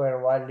R square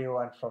value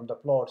and from the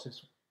plots,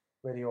 it's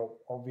very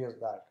obvious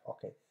that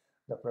okay,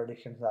 the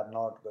predictions are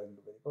not going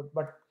to be good.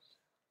 But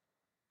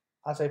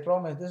as I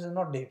promised, this is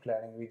not deep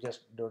learning. We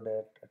just do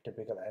a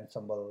typical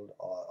ensemble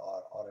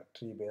or a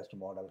tree-based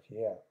model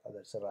here.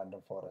 That's a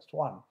random forest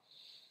one.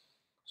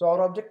 So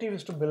our objective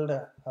is to build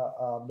a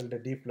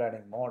deep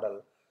learning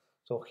model.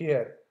 So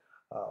here,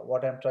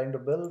 what I'm trying to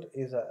build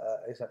is an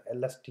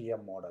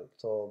LSTM model.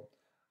 So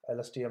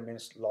LSTM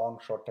means long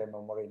short-term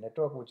memory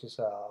network, which is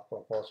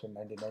proposed in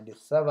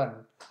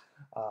 1997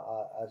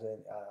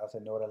 as a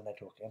neural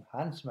network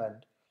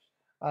enhancement.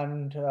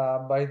 And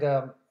by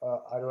the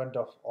advent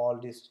of all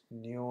these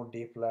new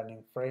deep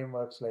learning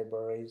frameworks,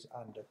 libraries,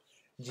 and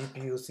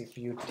GPU,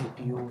 CPU,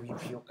 TPU,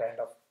 VPU kind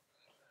of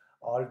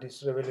all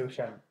this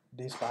revolution,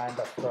 this kind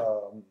of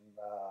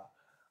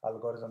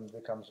algorithm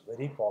becomes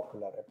very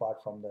popular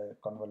apart from the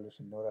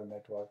convolution neural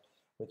network,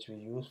 which we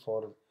use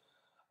for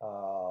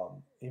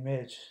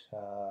image,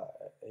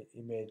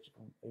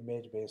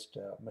 image-based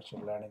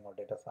machine learning or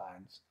data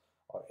science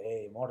or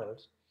AI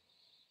models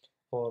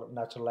for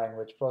natural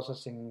language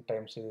processing,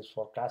 time series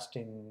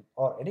forecasting,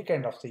 or any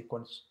kind of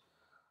sequencing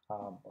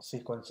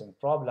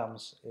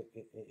problems.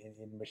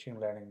 In machine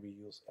learning, we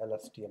use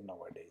LSTM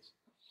nowadays.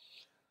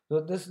 So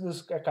this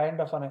a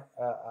kind of an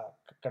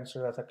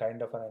considered as a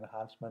kind of an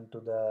enhancement to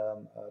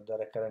the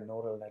recurrent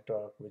neural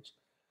network, which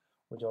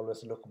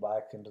always look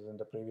back into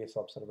the previous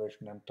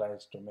observation and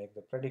tries to make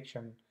the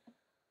prediction.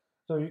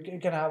 So you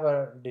can have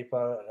a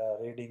deeper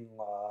reading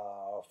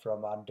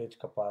from Andrej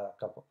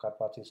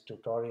Karpathy's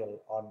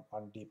tutorial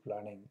on deep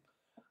learning,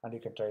 and you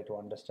can try to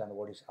understand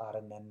what is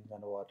RNN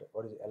and what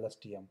is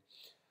LSTM.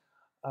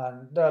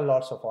 And there are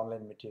lots of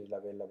online material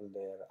available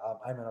there.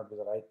 I may not be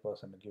the right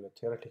person to give a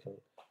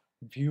theoretical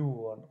view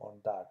on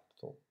that.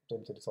 So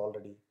since it is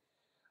already,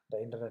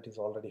 the internet is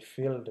already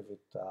filled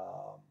with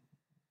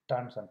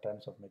tons and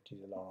tons of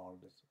material on all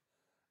this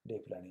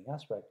deep learning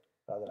aspect.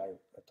 Rather, I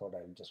thought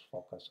I would just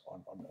focus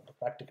on the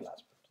practical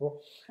aspect.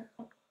 So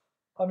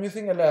I'm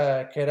using a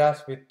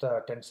Keras with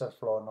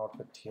TensorFlow, not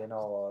with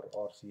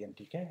or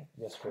CNTK,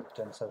 just with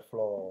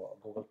TensorFlow,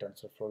 Google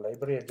TensorFlow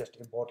library, and just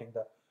importing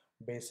the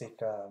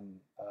basic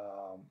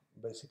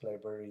basic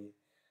library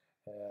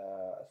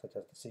such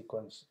as the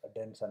sequence,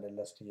 dense, and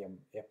LSTM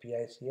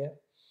APIs here.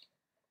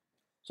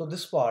 So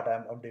this part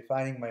I'm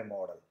defining my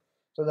model.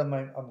 So then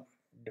I'm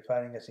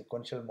defining a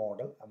sequential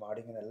model. I'm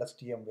adding an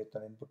LSTM with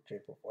an input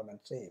type of 1 and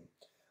same.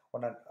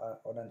 1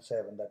 and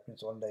 7, that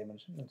means 1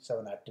 dimension and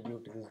 7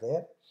 attribute is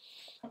there.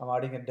 I'm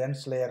adding a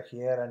dense layer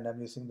here and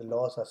I'm using the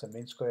loss as a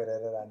mean square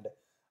error, and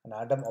an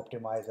Adam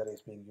optimizer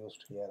is being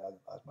used here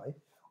as my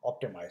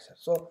optimizer.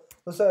 So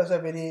this is a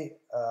very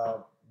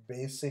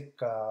basic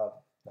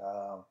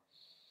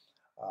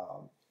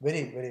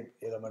very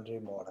elementary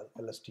model,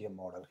 LSTM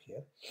model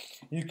here.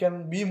 You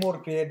can be more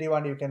creative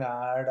and you can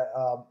add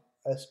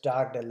a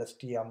stacked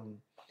LSTM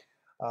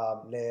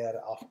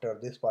layer after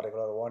this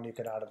particular one. You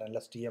can add an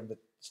LSTM with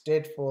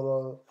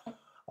stateful,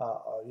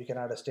 you can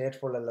add a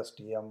stateful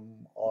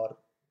LSTM or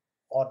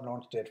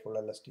non-stateful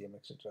LSTM,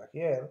 etc.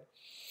 here,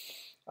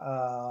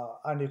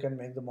 and you can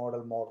make the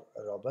model more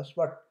robust.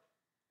 But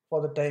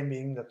for the time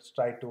being, let's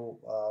try to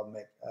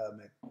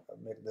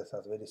make this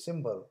as very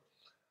simple.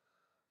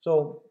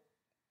 So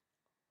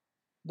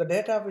the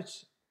data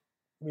which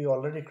we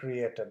already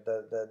created,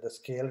 the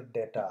scaled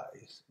data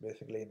is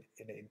basically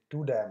in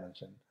 2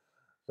 dimensions.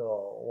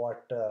 So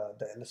what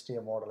the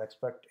LSTM model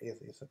expect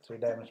is a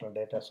 3-dimensional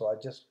data. So I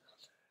just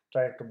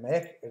try to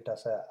make it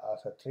as a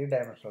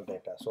 3-dimensional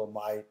data. So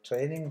my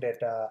training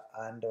data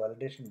and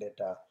validation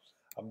data,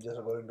 I'm just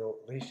going to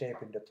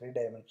reshape into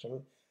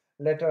 3-dimensional.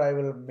 Later I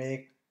will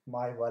make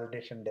my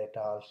validation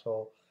data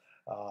also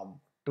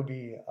to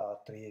be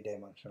a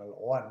 3-dimensional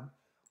one.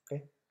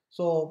 Okay,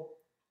 so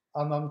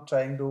I'm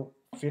trying to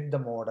fit the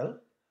model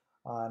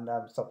and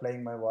I'm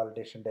supplying my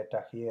validation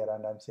data here,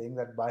 and I'm saying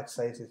that batch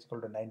size is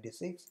equal to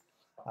 96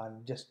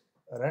 and just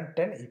run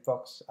 10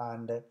 epochs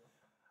and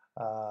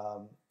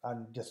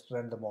just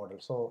run the model.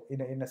 So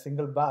in a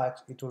single batch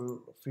it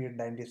will feed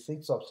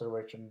 96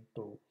 observation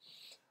to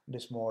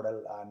this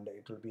model, and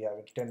it will be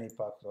having 10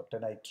 epochs or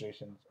 10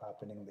 iterations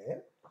happening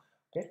there.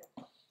 Okay,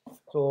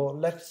 So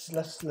let's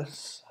run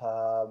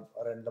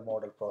the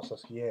model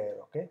process here.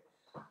 Okay,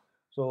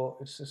 so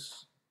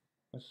it's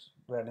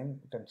running.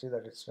 You can see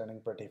that it's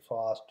running pretty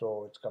fast.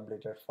 So it's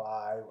completed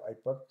 5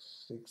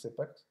 epochs, 6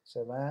 epochs,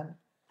 7,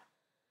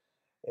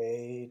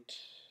 8,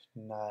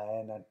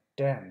 9, and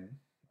 10.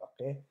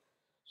 Okay,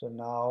 so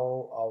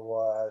now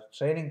our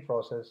training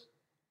process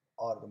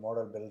or the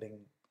model building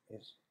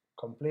is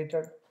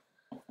completed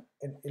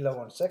in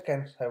 11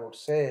 seconds, I would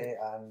say.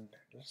 And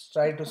let's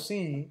try to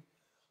see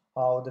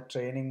how the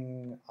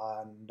training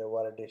and the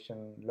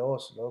validation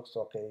loss looks.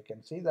 Okay, you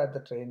can see that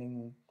the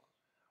training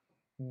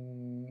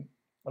mm,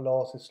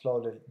 loss is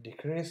slowly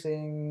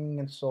decreasing,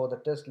 and so the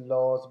test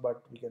loss,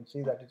 but we can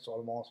see that it's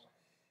almost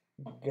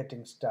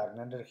getting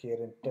stagnated here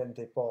in 10th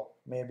epoch.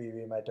 Maybe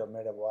we might have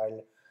made a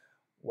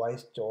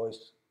wise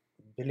choice,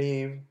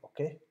 believe.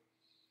 Okay,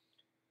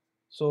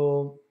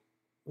 so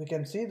we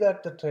can see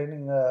that the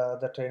training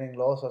loss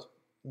was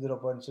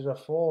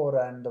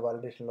 0.04 and the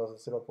validation loss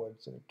is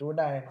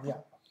 0.029.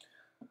 Yeah,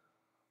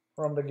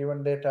 from the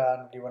given data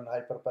and given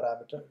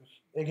hyperparameter.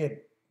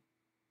 Again,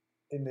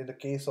 in the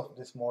case of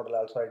this model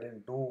also, I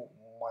didn't do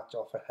much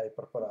of a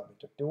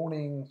hyperparameter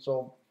tuning,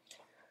 so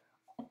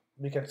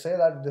we can say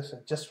that this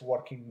is just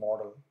working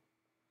model,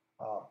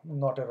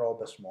 not a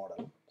robust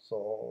model.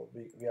 So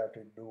we have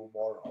to do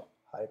more of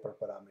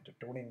hyperparameter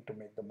tuning to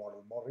make the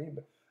model more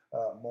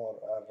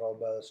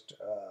robust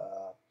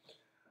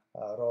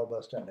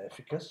and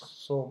efficacious.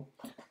 So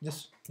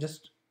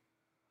just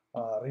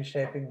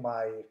reshaping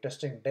my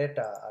testing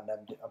data, and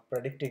I'm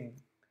predicting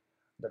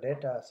the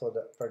data. So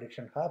the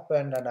prediction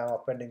happened, and I'm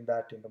appending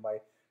that into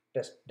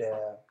test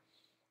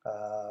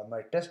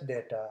my test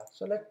data.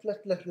 So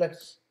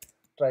let's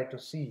try to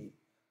see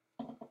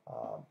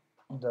um,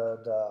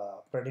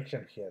 the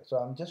prediction here. So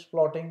I'm just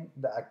plotting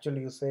the actual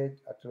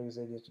usage. Actual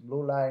usage is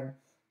blue line.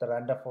 The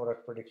random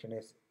forest prediction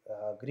is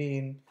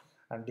green,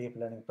 and deep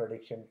learning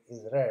prediction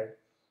is red.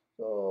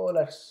 So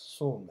let's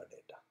zoom the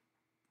data.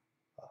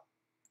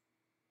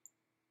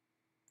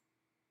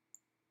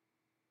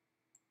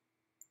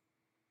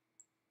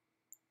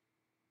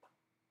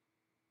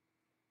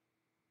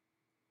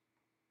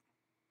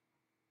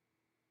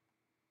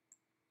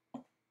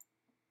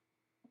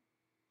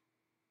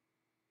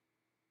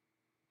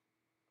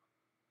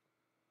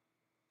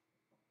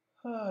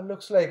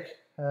 Looks like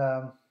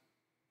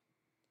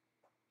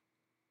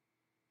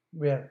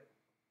we're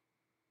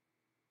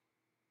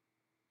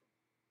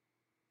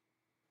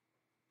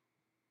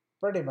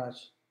pretty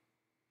much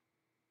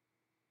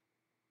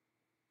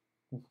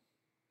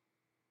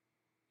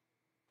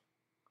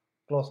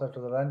closer to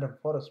the random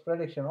forest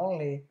prediction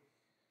only.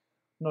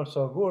 Not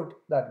so good.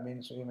 That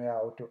means we may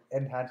have to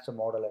enhance the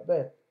model a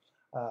bit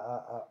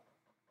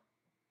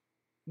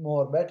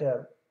more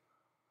better.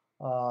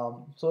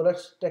 So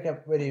let's take a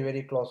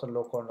very closer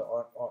look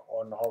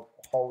on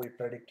how we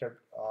predicted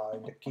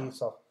in the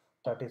case of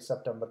 30th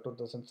September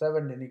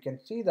 2017. You can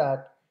see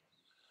that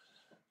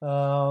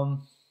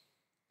um,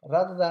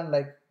 rather than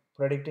like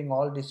predicting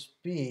all these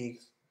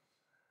peaks,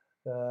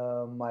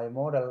 my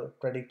model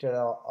predicted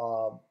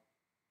all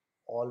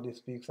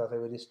these peaks as a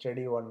very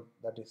steady one,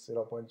 that is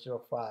 0.05 or zero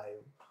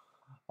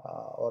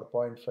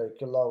point 0.5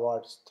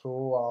 kilowatts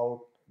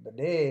throughout the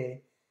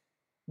day.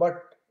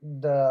 But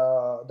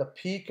the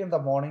peak in the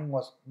morning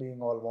was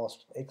being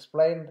almost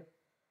explained,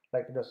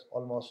 like it was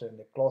almost in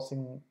the closed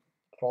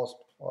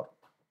or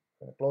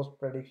closed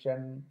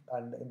prediction,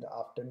 and in the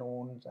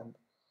afternoons, and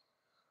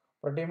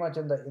pretty much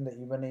in the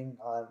evening,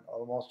 and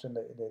almost in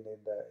the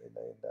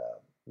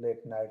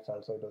late nights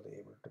also it was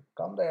able to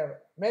come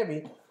there.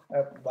 Maybe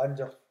a bunch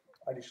of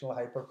additional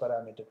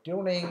hyperparameter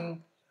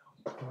tuning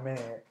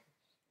may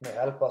may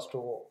help us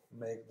to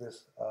make the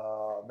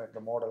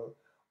model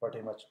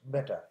pretty much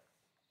better.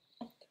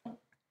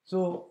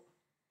 So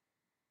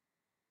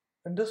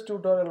in this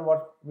tutorial,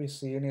 what we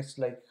seen is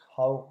like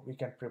how we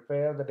can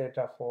prepare the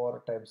data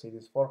for time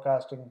series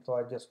forecasting. So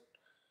I just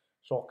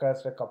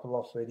showcased a couple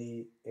of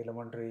very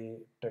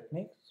elementary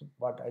techniques,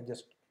 but I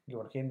just give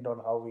a hint on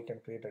how we can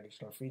create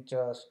additional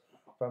features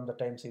from the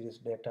time series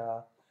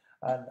data.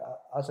 And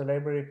as a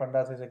library,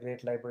 Pandas is a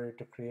great library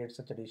to create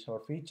such additional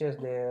features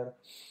there.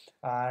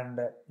 And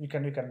you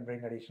can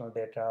bring additional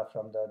data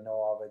from the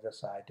NOAA weather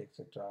site,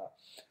 etc.,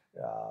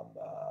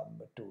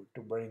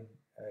 to bring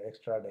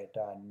extra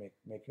data and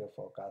make your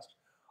forecast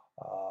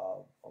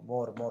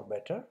more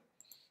better.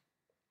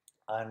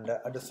 And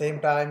at the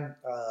same time,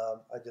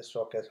 I just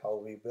showcase how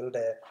we build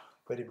a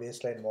very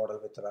baseline model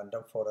with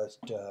random forest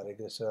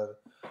regression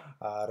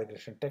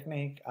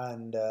technique,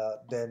 and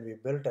then we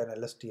built an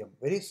LSTM,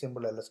 very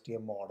simple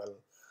LSTM model.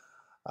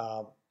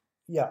 Um,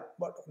 yeah,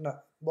 but no,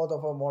 both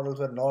of our models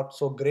were not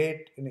so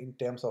great in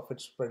terms of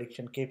its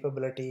prediction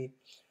capability,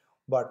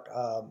 but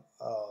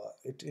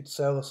it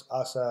serves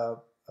as a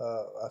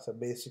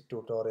basic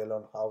tutorial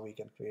on how we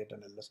can create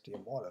an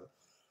LSTM model.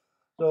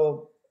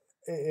 So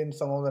in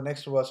some of the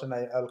next version,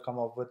 I'll come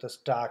up with a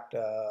stacked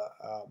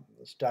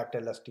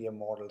LSTM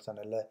models and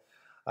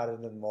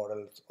RNN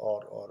models,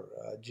 or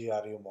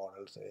GRU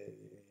models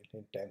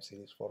in time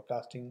series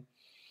forecasting.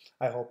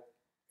 I hope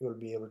you'll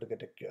be able to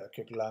get a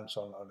quick glance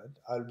on it.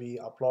 I'll be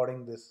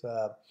uploading this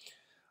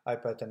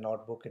IPython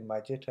notebook in my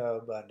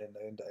GitHub and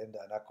in the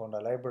Anaconda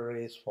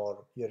libraries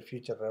for your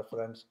future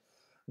reference.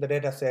 The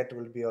data set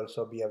will be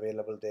also be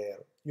available there.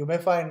 You may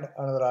find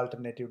another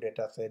alternative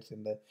data sets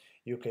in the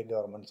UK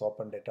government's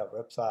open data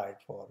website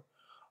for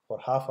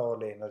half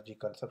hourly energy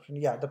consumption.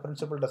 Yeah, the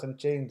principle doesn't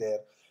change there.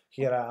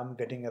 Here I am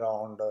getting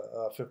around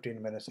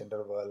 15 minutes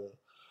interval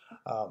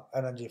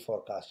energy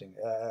forecasting,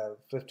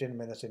 15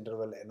 minutes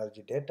interval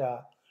energy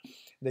data.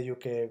 The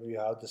UK, we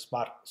have the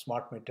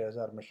smart meters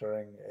are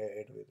measuring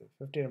it with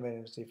 15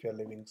 minutes. If you're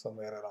living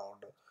somewhere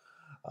around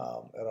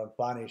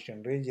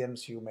pan-Asian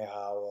regions, you may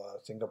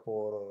have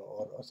Singapore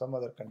or some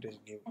other countries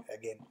give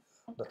again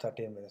the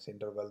 13 minutes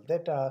interval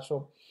data.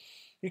 So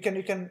you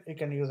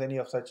can use any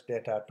of such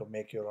data to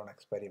make your own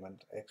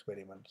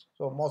experiments.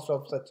 So most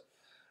of such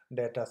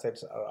data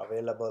sets are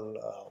available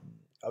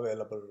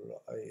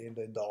in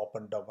the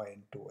open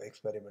domain to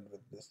experiment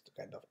with this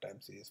kind of time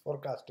series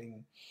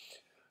forecasting.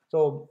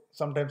 So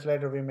sometimes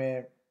later we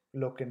may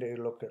look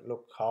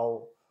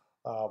how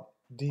uh,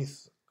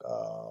 these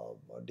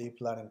deep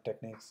learning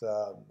techniques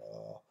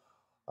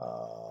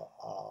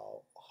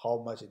how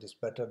much it is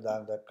better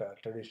than the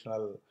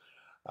traditional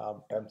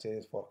time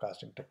series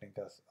forecasting technique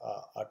as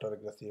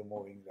autoregressive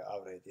moving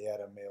average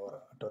ARMA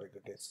or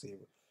autoregressive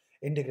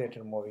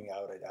integrated moving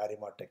average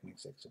ARIMA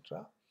techniques,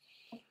 etc.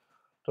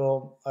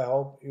 So I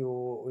hope you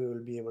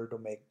will be able to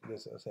make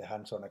this as a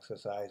hands-on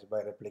exercise by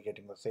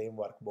replicating the same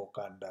workbook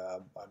and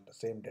the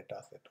same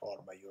data set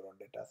or by your own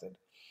data set.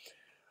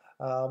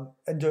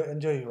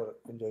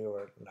 Enjoy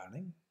your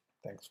learning.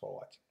 Thanks for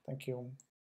watching. Thank you.